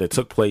incident that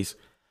took place,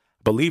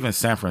 I believe in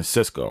San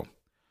Francisco,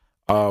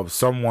 of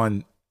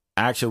someone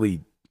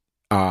actually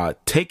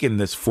taking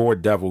this Four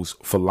Devils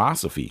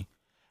philosophy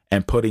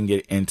and putting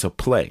it into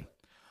play.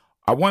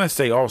 I want to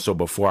say also,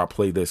 before I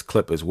play this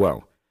clip as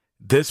well,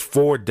 this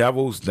Four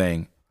Devils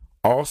thing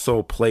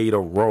also played a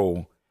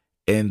role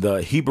in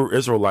the Hebrew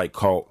Israelite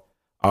cult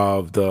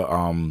of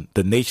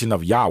the Nation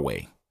of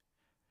Yahweh.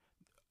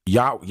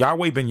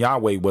 Yahweh ben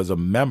Yahweh was a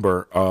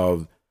member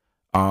of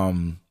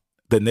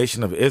the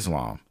Nation of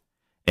Islam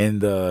in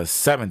the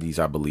 70s,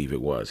 I believe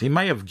it was. He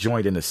may have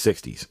joined in the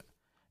 60s,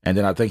 and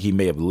then I think he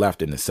may have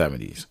left in the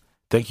 70s. I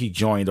think he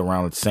joined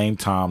around the same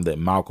time that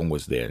Malcolm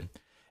was there.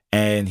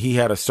 And he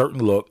had a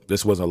certain look.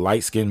 This was a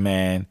light-skinned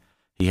man.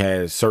 He had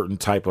a certain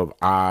type of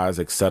eyes,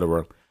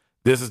 etc.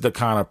 This is the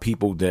kind of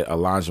people that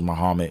Elijah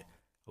Muhammad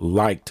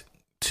liked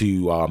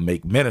to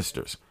make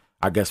ministers.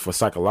 I guess for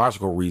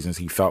psychological reasons,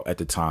 he felt at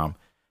the time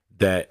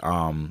that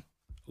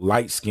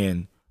light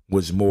skin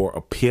was more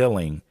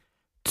appealing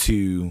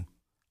to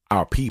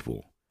our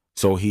people.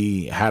 So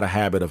he had a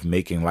habit of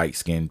making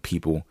light-skinned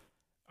people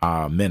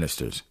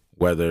ministers.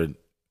 Whether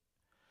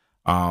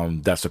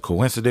that's a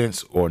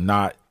coincidence or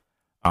not,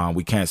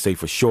 we can't say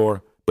for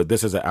sure, but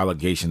this is an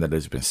allegation that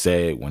has been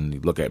said when you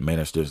look at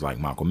ministers like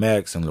Malcolm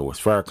X and Louis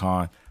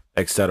Farrakhan,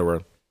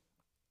 etc.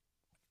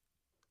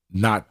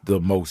 Not the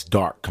most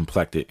dark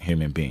complected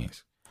human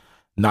beings.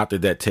 Not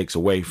that takes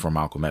away from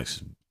Malcolm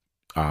X's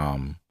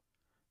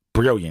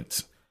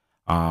brilliance,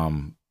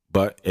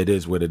 but it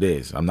is what it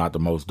is. I'm not the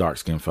most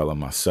dark-skinned fella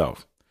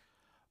myself.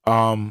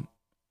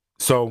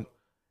 So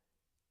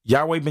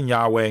Yahweh ben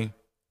Yahweh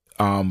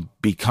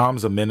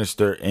becomes a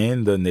minister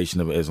in the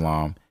Nation of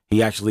Islam.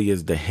 He actually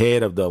is the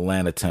head of the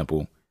Atlanta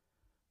Temple.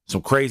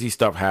 Some crazy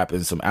stuff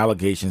happens. Some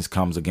allegations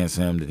comes against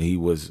him that he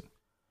was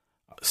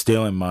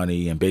stealing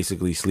money and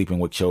basically sleeping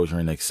with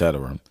children,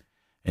 etc.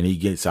 And he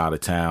gets out of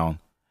town,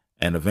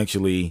 and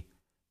eventually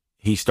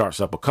he starts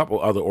up a couple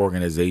other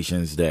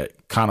organizations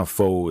that kind of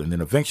fold, and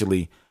then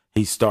eventually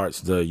he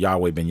starts the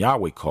Yahweh ben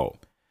Yahweh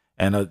cult.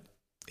 And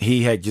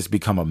he had just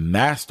become a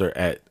master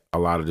at a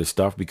lot of this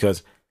stuff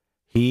because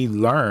he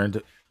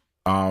learned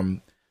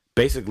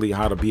basically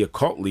how to be a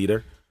cult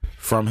leader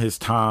from his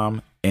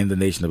time in the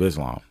Nation of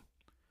Islam.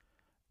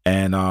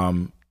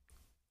 And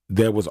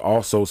there was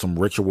also some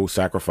ritual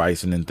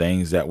sacrificing and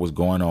things that was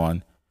going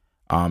on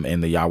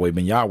in the Yahweh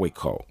Ben Yahweh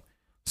cult.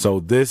 So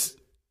this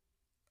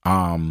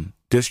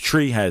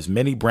tree has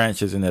many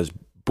branches and has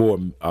bore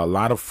a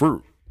lot of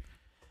fruit,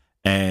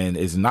 and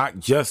is not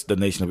just the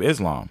Nation of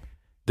Islam.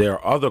 There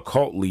are other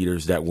cult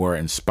leaders that were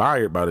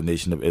inspired by the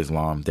Nation of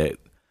Islam that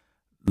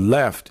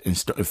left and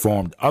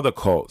formed other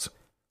cults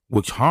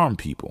which harm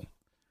people.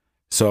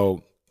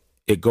 So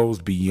it goes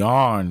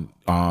beyond,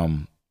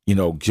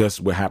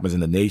 just what happens in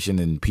the nation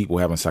and people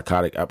having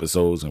psychotic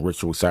episodes and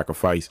ritual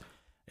sacrifice,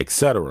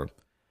 etc.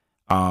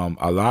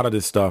 A lot of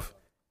this stuff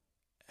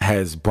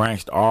has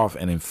branched off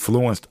and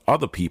influenced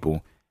other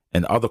people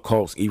and other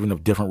cults, even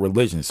of different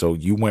religions. So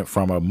you went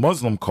from a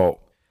Muslim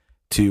cult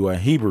to a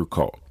Hebrew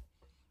cult.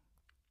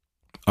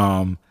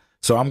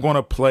 So I'm going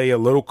to play a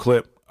little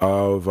clip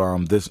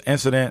of this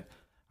incident.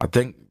 I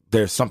think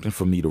there's something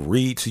for me to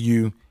read to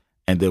you,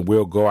 and then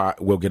we'll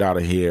get out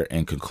of here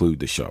and conclude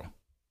the show.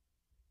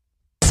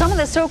 Some of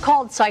the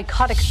so-called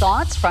psychotic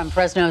thoughts from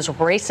Fresno's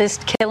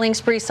racist killing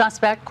spree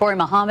suspect, Corey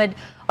Muhammad,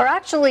 are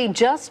actually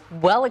just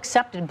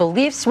well-accepted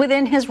beliefs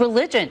within his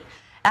religion.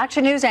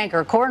 Action News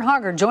anchor Corin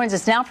Haggard joins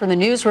us now from the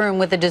newsroom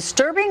with a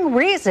disturbing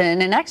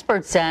reason an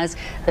expert says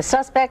the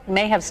suspect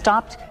may have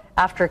stopped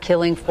after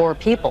killing 4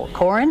 people.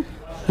 Corin?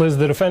 Liz,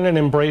 the defendant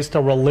embraced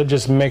a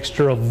religious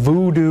mixture of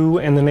voodoo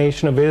and the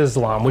Nation of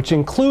Islam, which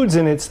includes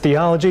in its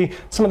theology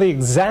some of the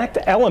exact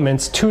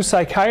elements 2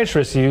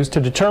 psychiatrists used to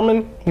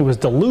determine he was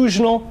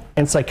delusional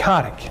and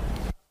psychotic.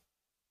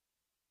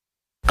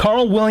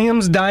 Carl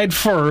Williams died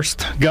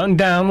first, gunned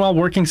down while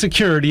working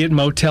security at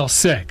Motel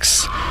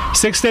 6.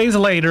 6 days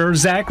later,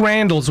 Zach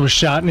Randalls was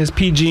shot in his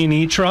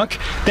PG&E truck,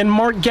 then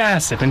Mark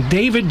Gassett and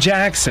David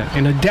Jackson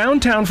in a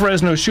downtown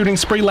Fresno shooting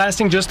spree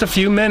lasting just a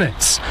few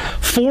minutes.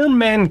 4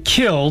 men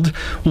killed,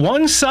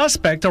 1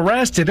 suspect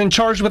arrested and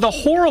charged with a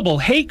horrible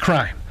hate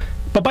crime.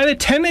 But by the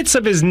tenets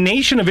of his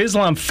Nation of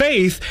Islam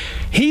faith,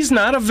 he's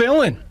not a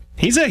villain.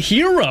 He's a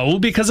hero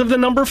because of the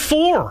number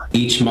 4.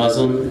 Each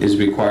Muslim is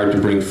required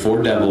to bring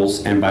 4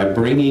 devils, and by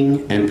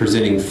bringing and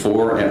presenting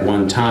 4 at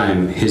one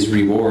time, his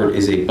reward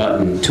is a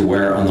button to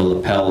wear on the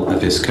lapel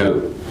of his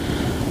coat.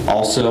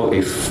 Also,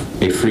 a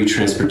free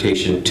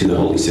transportation to the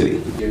Holy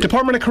City.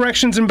 Department of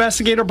Corrections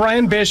investigator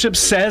Brian Bishop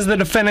says the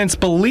defendant's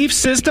belief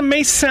system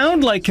may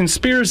sound like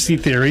conspiracy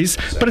theories,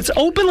 but it's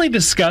openly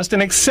discussed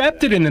and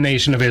accepted in the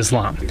Nation of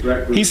Islam.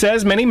 He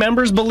says many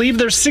members believe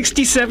they're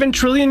 67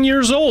 trillion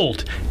years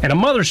old, and a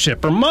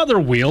mothership or mother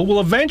wheel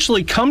will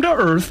eventually come to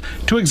Earth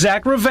to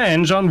exact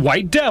revenge on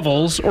white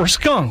devils or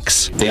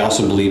skunks. They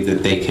also believe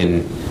that they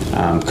can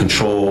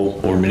control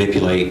or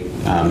manipulate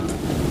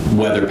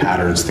weather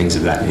patterns, things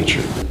of that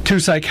nature. 2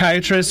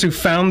 psychiatrists who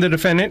found the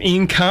defendant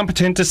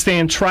incompetent to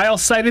stand trial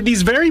cited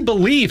these very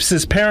beliefs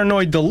as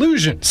paranoid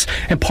delusions,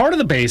 and part of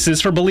the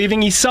basis for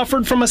believing he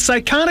suffered from a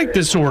psychotic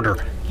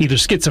disorder, either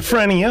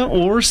schizophrenia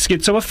or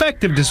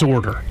schizoaffective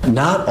disorder.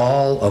 Not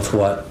all of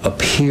what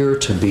appear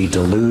to be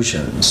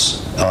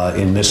delusions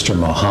in Mr.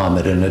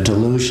 Muhammad, and a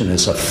delusion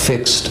is a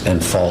fixed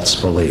and false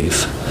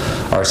belief,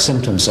 are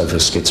symptoms of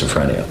his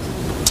schizophrenia.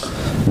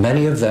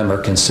 Many of them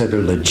are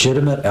considered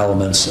legitimate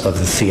elements of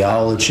the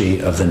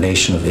theology of the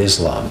Nation of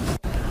Islam.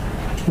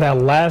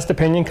 That last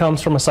opinion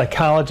comes from a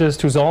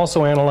psychologist who's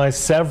also analyzed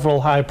several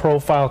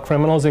high-profile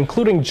criminals,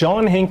 including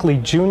John Hinckley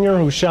Jr.,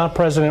 who shot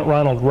President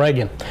Ronald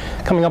Reagan.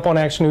 Coming up on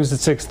Action News at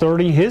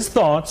 6:30, his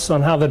thoughts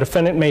on how the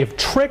defendant may have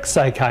tricked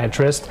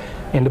psychiatrists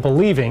into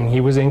believing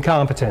he was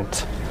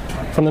incompetent.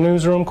 From the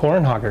newsroom,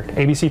 Corin Haggard,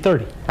 ABC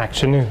 30,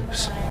 Action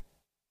News.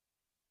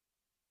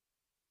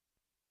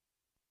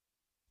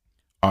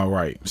 All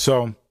right,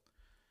 so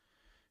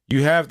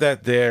you have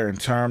that there in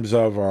terms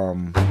of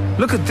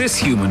look at this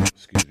human.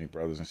 Excuse me,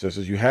 brothers and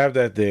sisters. You have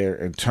that there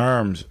in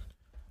terms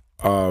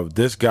of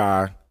this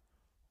guy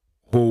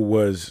who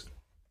was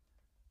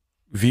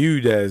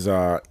viewed as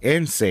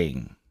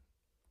insane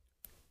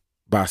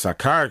by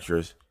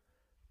psychiatrists,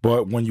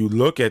 but when you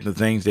look at the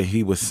things that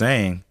he was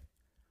saying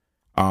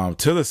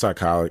to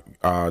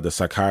the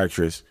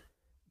psychiatrist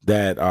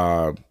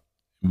that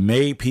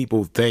made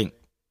people think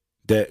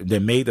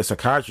that made the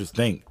psychiatrist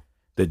think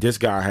that this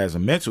guy has a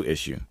mental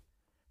issue.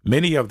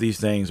 Many of these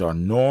things are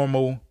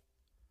normal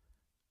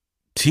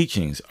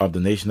teachings of the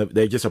Nation of,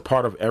 they're just a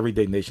part of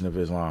everyday Nation of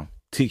Islam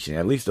teaching,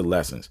 at least the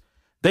lessons.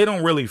 They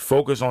don't really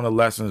focus on the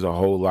lessons a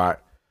whole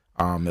lot,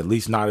 at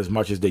least not as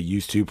much as they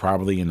used to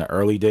probably in the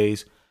early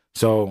days.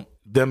 So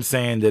them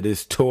saying that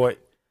it's taught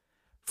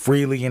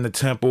freely in the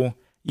temple,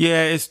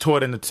 yeah, it's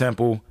taught in the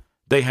temple.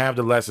 They have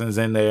the lessons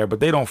in there, but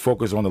they don't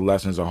focus on the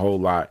lessons a whole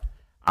lot.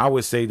 I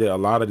would say that a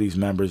lot of these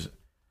members,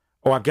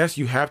 I guess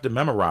you have to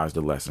memorize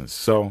the lessons.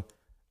 So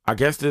I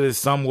guess that is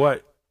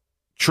somewhat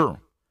true.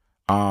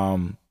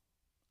 I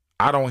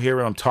don't hear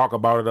them talk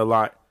about it a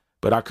lot,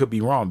 but I could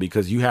be wrong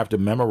because you have to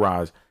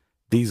memorize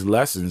these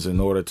lessons in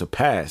order to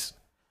pass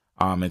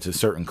into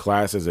certain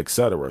classes,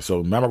 etc.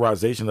 So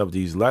memorization of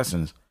these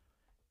lessons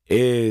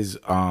is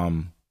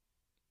kind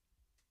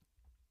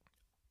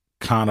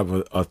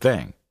of a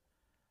thing.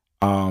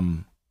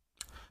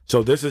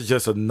 So this is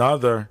just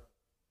another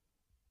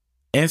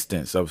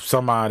instance of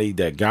somebody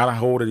that got a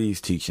hold of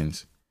these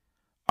teachings,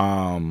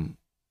 and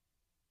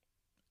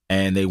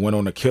they went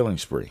on a killing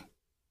spree.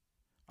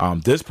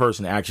 This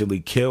person actually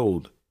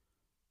killed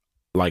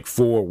like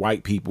 4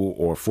 white people,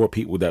 or 4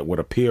 people that would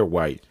appear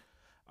white,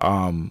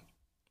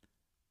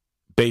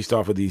 based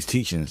off of these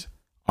teachings.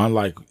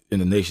 Unlike in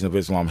the Nation of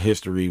Islam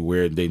history,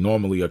 where they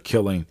normally are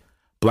killing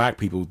black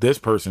people, this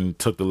person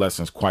took the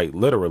lessons quite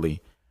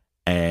literally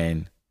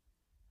and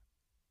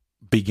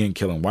began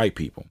killing white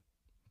people.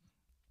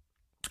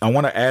 I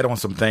want to add on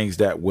some things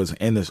that was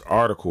in this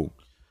article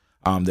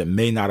that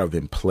may not have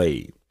been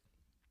played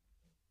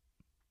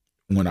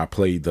when I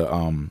played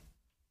the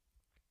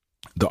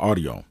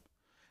audio.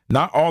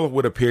 Not all of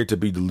what appeared to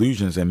be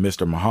delusions in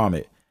Mr.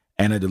 Muhammad,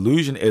 and a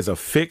delusion is a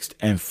fixed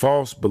and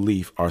false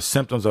belief, are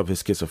symptoms of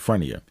his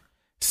schizophrenia,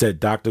 said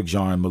Dr.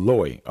 John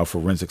Malloy, a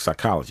forensic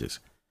psychologist.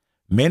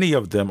 Many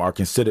of them are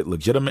considered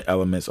legitimate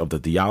elements of the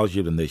theology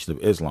of the Nation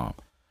of Islam.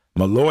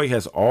 Malloy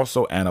has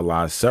also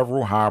analyzed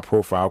several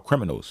high-profile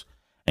criminals,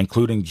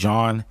 including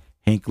John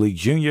Hinckley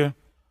Jr.,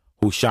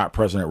 who shot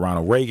President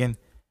Ronald Reagan,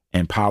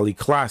 and Polly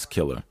class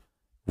killer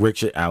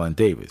Richard Allen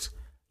Davis.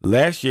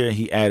 Last year,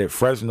 he added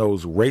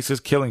Fresno's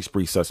racist killing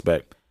spree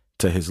suspect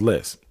to his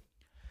list.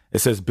 It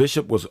says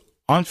Bishop was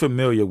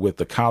unfamiliar with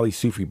the Kali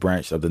Sufi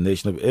branch of the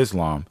Nation of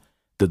Islam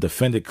the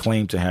defendant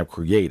claimed to have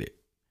created.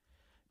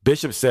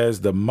 Bishop says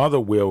the mother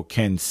will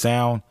can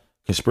sound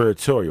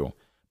conspiratorial,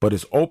 but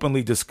is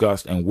openly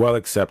discussed and well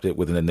accepted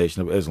within the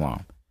Nation of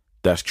Islam.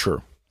 That's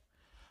true.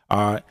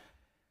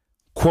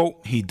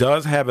 Quote, he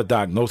does have a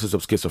diagnosis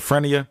of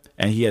schizophrenia,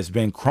 and he has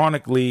been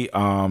chronically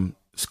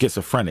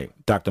schizophrenic,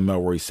 Dr.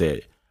 Melroy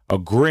said,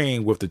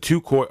 agreeing with the 2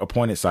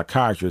 court-appointed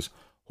psychiatrists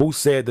who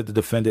said that the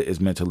defendant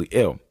is mentally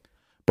ill.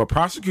 But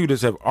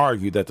prosecutors have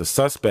argued that the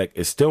suspect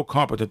is still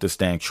competent to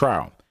stand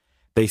trial.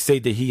 They say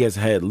that he has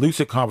had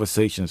lucid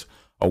conversations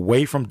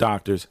away from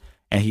doctors,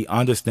 and he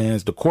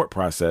understands the court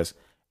process,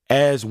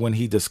 as when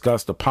he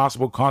discussed the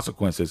possible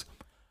consequences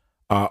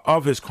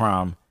of his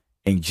crime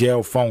in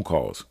jail phone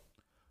calls.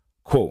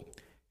 Quote,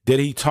 did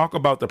he talk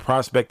about the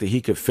prospect that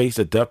he could face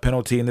a death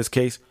penalty in this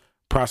case?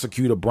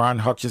 Prosecutor Brian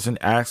Hutchinson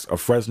asked a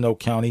Fresno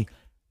County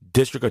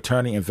District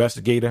Attorney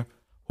investigator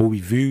who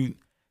reviewed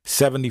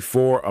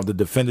 74 of the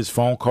defendant's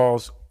phone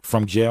calls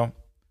from jail.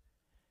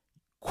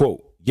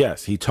 Quote,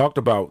 yes, he talked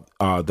about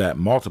that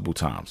multiple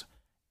times,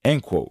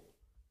 end quote.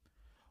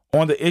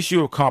 On the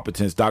issue of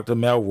competence, Dr.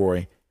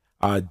 Melroy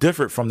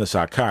differed from the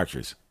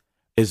psychiatrist.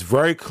 It's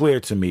very clear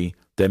to me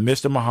that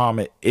Mr.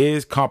 Muhammad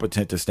is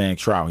competent to stand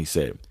trial, he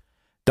said.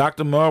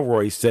 Dr.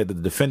 Melroy said that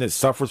the defendant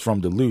suffers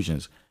from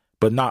delusions,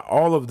 but not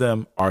all of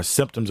them are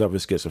symptoms of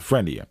his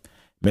schizophrenia.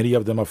 Many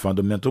of them are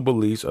fundamental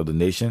beliefs of the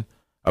Nation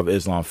of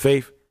Islam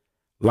faith,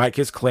 like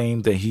his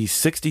claim that he's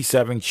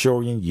 67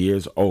 trillion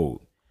years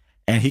old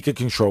and he can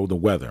control the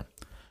weather.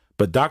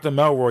 But Dr.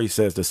 Melroy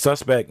says the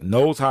suspect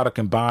knows how to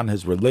combine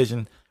his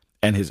religion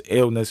and his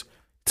illness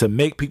to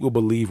make people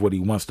believe what he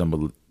wants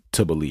them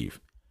to believe.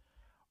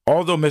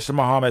 Although Mr.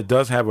 Muhammad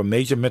does have a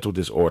major mental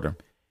disorder,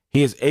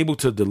 he is able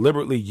to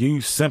deliberately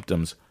use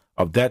symptoms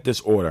of that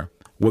disorder,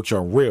 which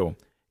are real,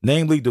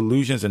 namely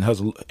delusions and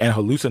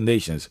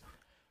hallucinations,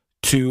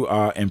 to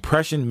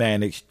impression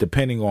manage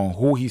depending on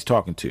who he's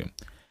talking to.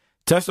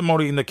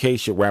 Testimony in the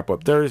case should wrap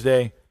up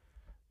Thursday,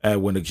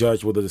 when the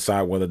judge will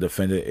decide whether the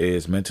defendant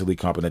is mentally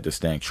competent to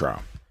stand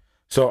trial.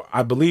 So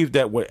I believe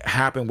that what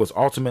happened was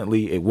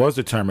ultimately it was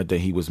determined that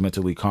he was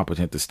mentally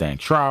competent to stand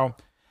trial,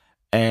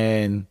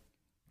 and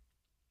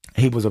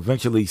he was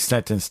eventually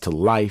sentenced to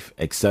life,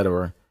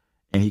 etc.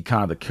 And he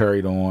kind of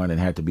carried on and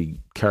had to be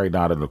carried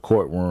out of the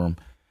courtroom.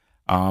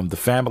 The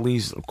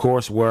families, of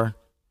course, were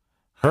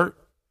hurt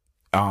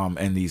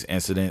in these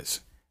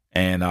incidents.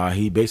 And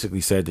he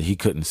basically said that he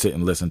couldn't sit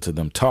and listen to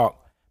them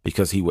talk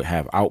because he would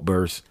have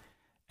outbursts.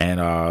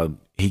 And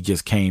he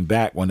just came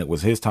back when it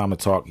was his time to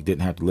talk. He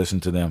didn't have to listen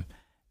to them.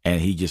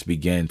 And he just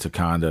began to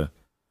kind of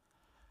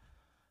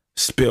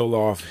spill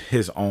off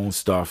his own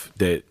stuff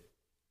that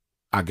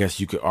I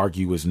guess you could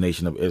argue was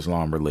Nation of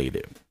Islam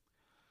related.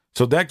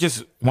 So that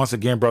just, once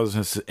again,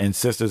 brothers and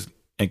sisters,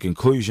 in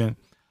conclusion,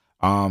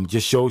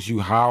 just shows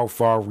you how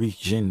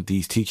far-reaching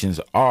these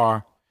teachings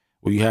are,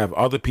 where you have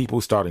other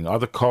people starting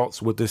other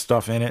cults with this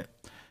stuff in it,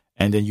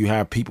 and then you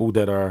have people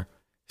that are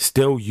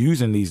still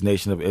using these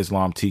Nation of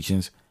Islam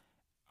teachings,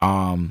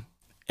 and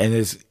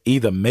it's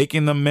either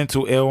making them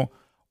mental ill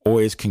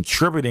or is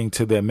contributing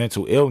to their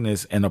mental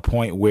illness in a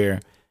point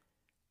where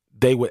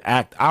they would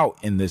act out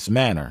in this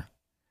manner.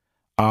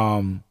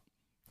 Charles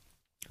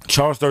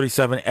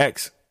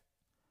 37X,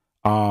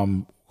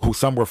 who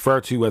some refer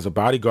to as a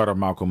bodyguard of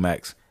Malcolm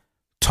X,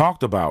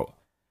 talked about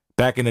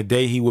back in the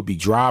day he would be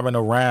driving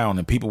around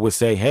and people would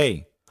say,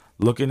 hey,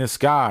 look in the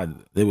sky.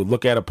 They would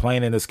look at a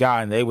plane in the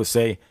sky and they would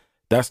say,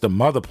 that's the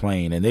mother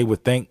plane. And they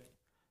would think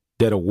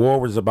that a war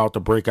was about to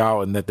break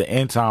out and that the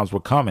end times were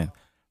coming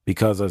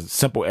because a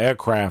simple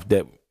aircraft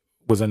that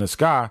was in the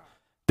sky,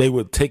 they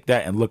would take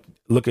that and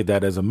look at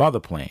that as a mother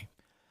plane.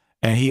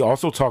 And he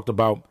also talked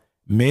about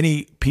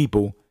many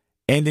people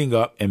ending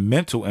up in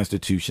mental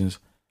institutions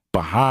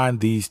behind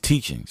these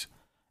teachings.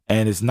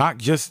 And it's not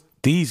just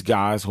these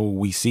guys who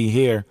we see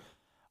here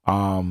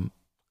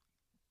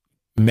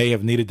may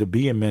have needed to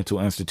be in mental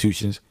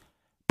institutions,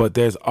 but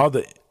there's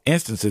other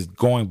instances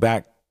going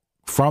back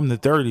from the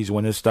 30s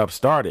when this stuff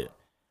started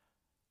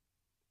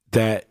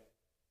that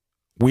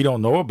we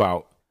don't know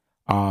about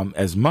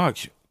as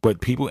much,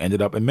 but people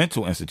ended up in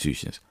mental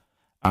institutions.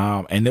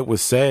 And it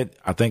was said,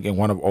 I think, in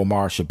one of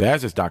Omar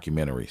Shabazz's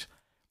documentaries,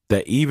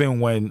 that even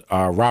when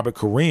Robert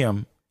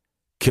Kareem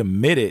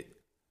committed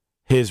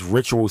his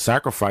ritual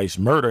sacrifice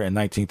murder in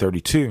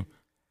 1932,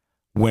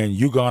 when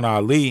Yugan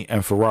Ali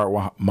and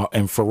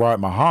Farad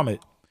Muhammad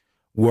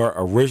were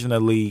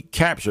originally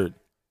captured,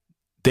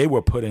 they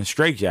were put in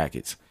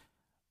straitjackets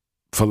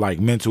for like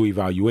mental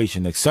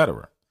evaluation,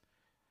 etc.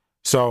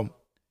 So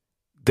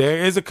there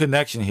is a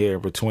connection here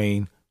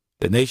between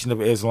the Nation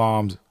of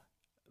Islam's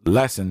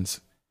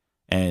lessons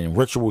and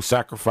ritual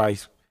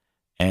sacrifice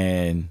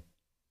and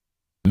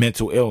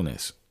mental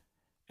illness.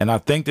 And I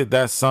think that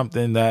that's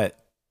something that,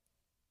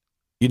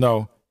 you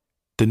know,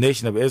 the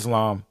Nation of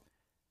Islam,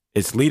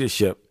 its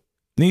leadership,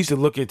 needs to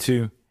look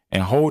into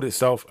and hold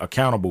itself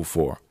accountable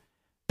for.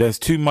 There's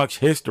too much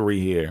history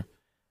here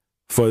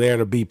for there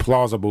to be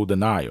plausible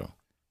denial.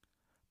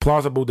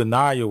 Plausible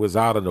denial is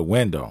out of the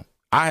window.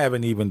 I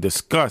haven't even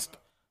discussed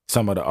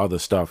some of the other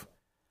stuff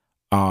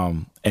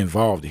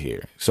involved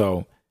here.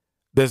 So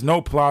there's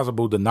no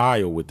plausible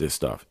denial with this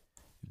stuff.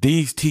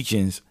 These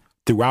teachings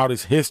throughout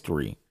its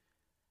history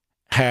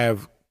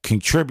have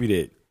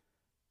contributed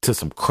to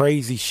some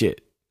crazy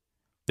shit.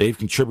 They've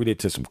contributed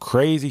to some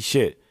crazy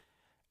shit.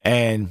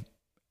 And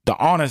the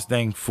honest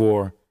thing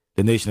for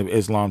the Nation of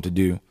Islam to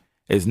do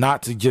is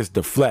not to just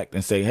deflect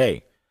and say,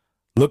 hey,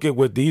 look at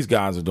what these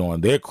guys are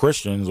doing. They're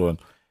Christians, or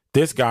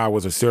this guy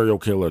was a serial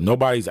killer.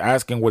 Nobody's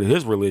asking what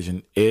his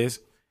religion is.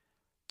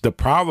 The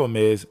problem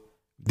is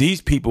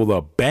these people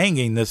are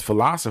banging this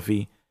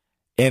philosophy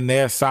in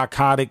their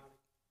psychotic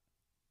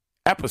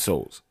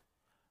episodes.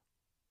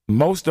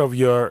 Most of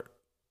your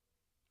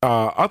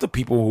other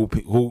people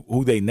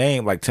who they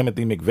name, like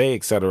Timothy McVeigh,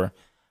 etc.,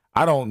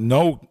 I don't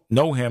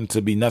know him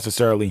to be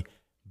necessarily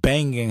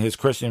banging his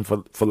Christian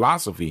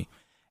philosophy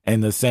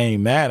in the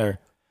same manner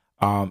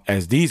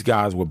as these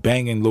guys were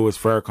banging Louis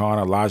Farrakhan,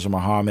 Elijah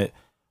Muhammad,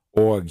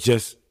 or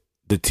just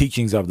the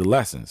teachings of the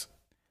lessons.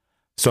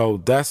 So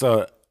that's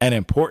an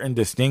important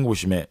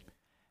distinguishment,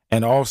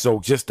 and also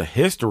just the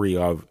history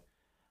of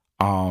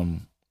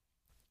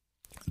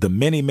the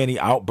many, many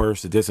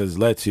outbursts that this has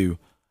led to,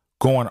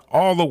 going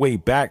all the way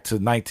back to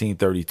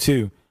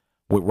 1932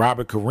 with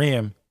Robert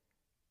Kareem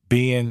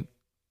being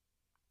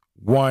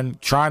one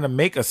trying to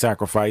make a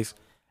sacrifice,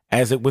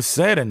 as it was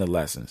said in the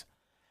lessons.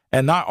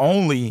 And not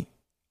only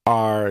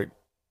are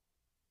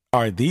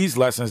these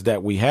lessons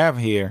that we have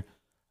here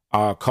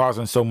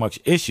causing so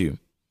much issue,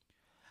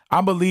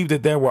 I believe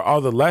that there were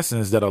other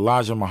lessons that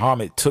Elijah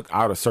Muhammad took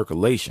out of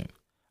circulation.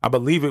 I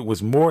believe it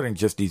was more than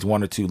just these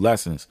one or two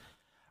lessons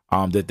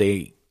that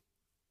they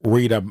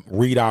read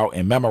out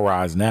and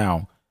memorize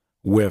now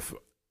with,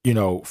 you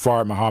know,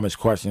 Farad Muhammad's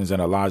questions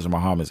and Elijah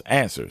Muhammad's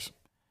answers.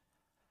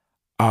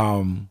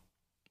 I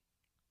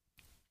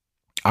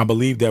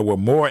believe there were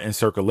more in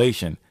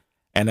circulation,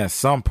 and at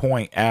some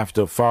point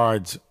after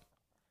Farad's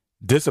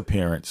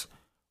disappearance,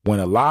 when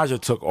Elijah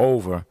took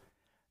over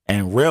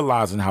and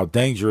realizing how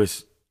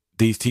dangerous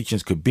these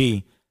teachings could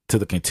be to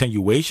the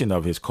continuation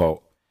of his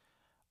cult,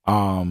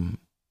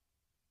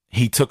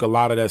 he took a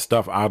lot of that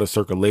stuff out of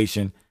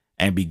circulation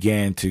and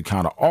began to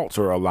kind of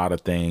alter a lot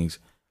of things.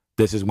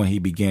 This is when he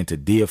began to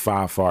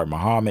deify Farad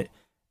Muhammad,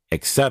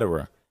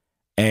 etc.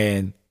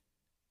 And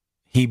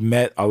he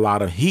met a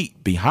lot of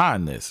heat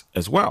behind this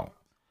as well,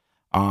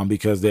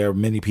 because there are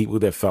many people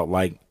that felt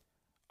like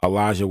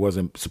Elijah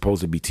wasn't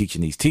supposed to be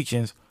teaching these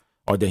teachings,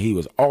 or that he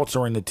was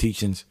altering the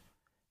teachings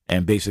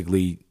and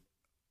basically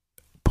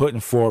putting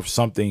forth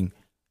something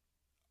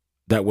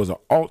that was an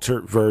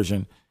altered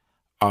version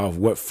of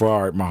what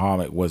Farad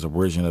Muhammad was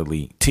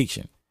originally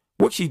teaching,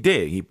 which he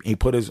did. He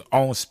put his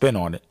own spin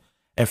on it.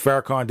 And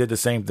Farrakhan did the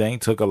same thing,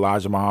 took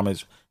Elijah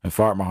Muhammad's and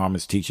Farad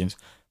Muhammad's teachings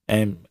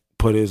and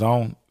put his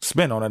own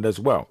spin on it as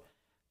well.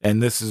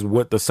 And this is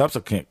what the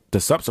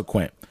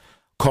subsequent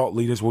cult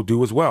leaders will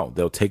do as well.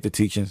 They'll take the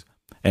teachings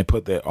and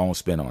put their own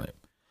spin on it.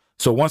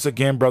 So once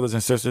again, brothers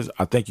and sisters,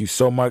 I thank you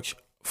so much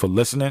for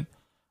listening.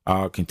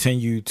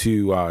 Continue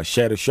to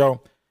share the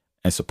show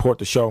and support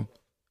the show.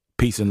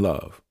 Peace and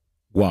love.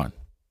 One.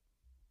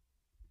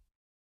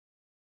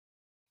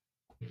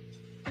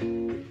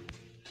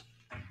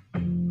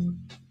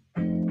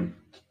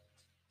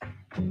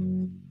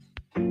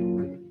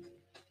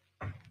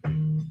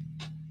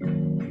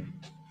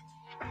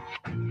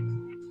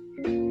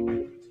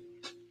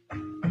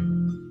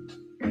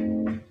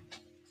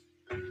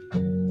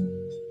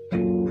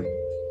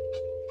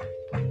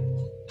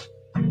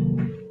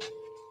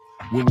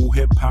 Where will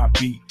hip-hop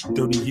be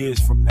 30 years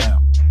from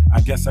now? I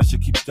guess I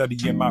should keep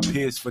studying my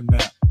peers for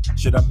now.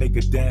 Should I make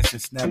a dance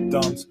and snap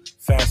thumbs?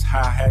 Fast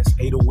hi-hats,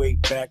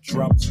 808 back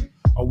drums?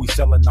 Are we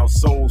selling our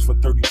souls for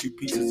 32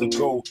 pieces of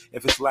gold?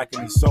 If it's lacking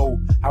in soul,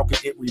 how can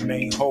it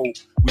remain whole?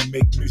 We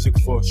make music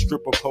for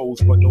stripper poles,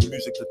 but no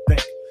music to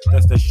think.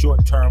 That's that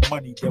short-term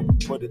money that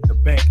we put in the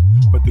bank.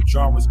 But the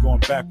genre's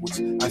going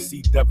backwards. I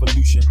see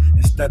devolution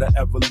instead of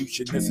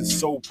evolution. This is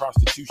soul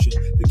prostitution.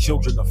 The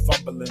children are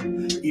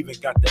fumbling. Even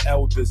got the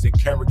elders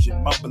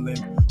encouraging,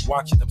 mumbling,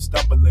 watching them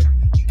stumbling.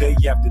 Day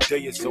after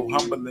day, it's so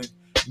humbling.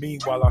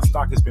 Meanwhile, our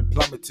stock has been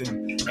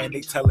plummeting. And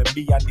they telling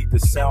me I need to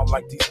sound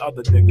like these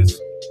other niggas.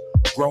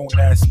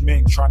 Grown-ass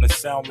men trying to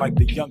sound like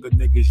the younger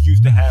niggas.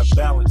 Used to have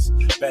balance.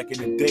 Back in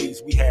the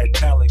days, we had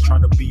talent.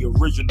 Trying to be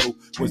original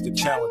was the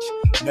challenge.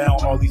 Now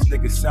all these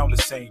niggas sound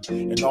the same.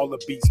 And all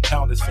the beats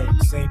pound the same.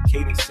 Same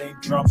cadence, same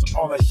drums,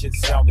 all that shit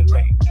sounded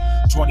lame.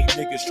 20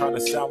 niggas trying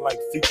to sound like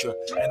Future.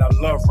 And I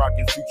love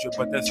rockin' Future,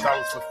 but that's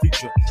dollars for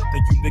Future.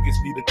 Think you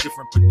niggas need a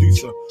different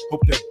producer.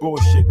 Hope that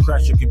bullshit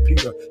crash your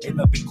computer. Ain't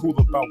nothing cool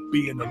about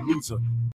being a loser.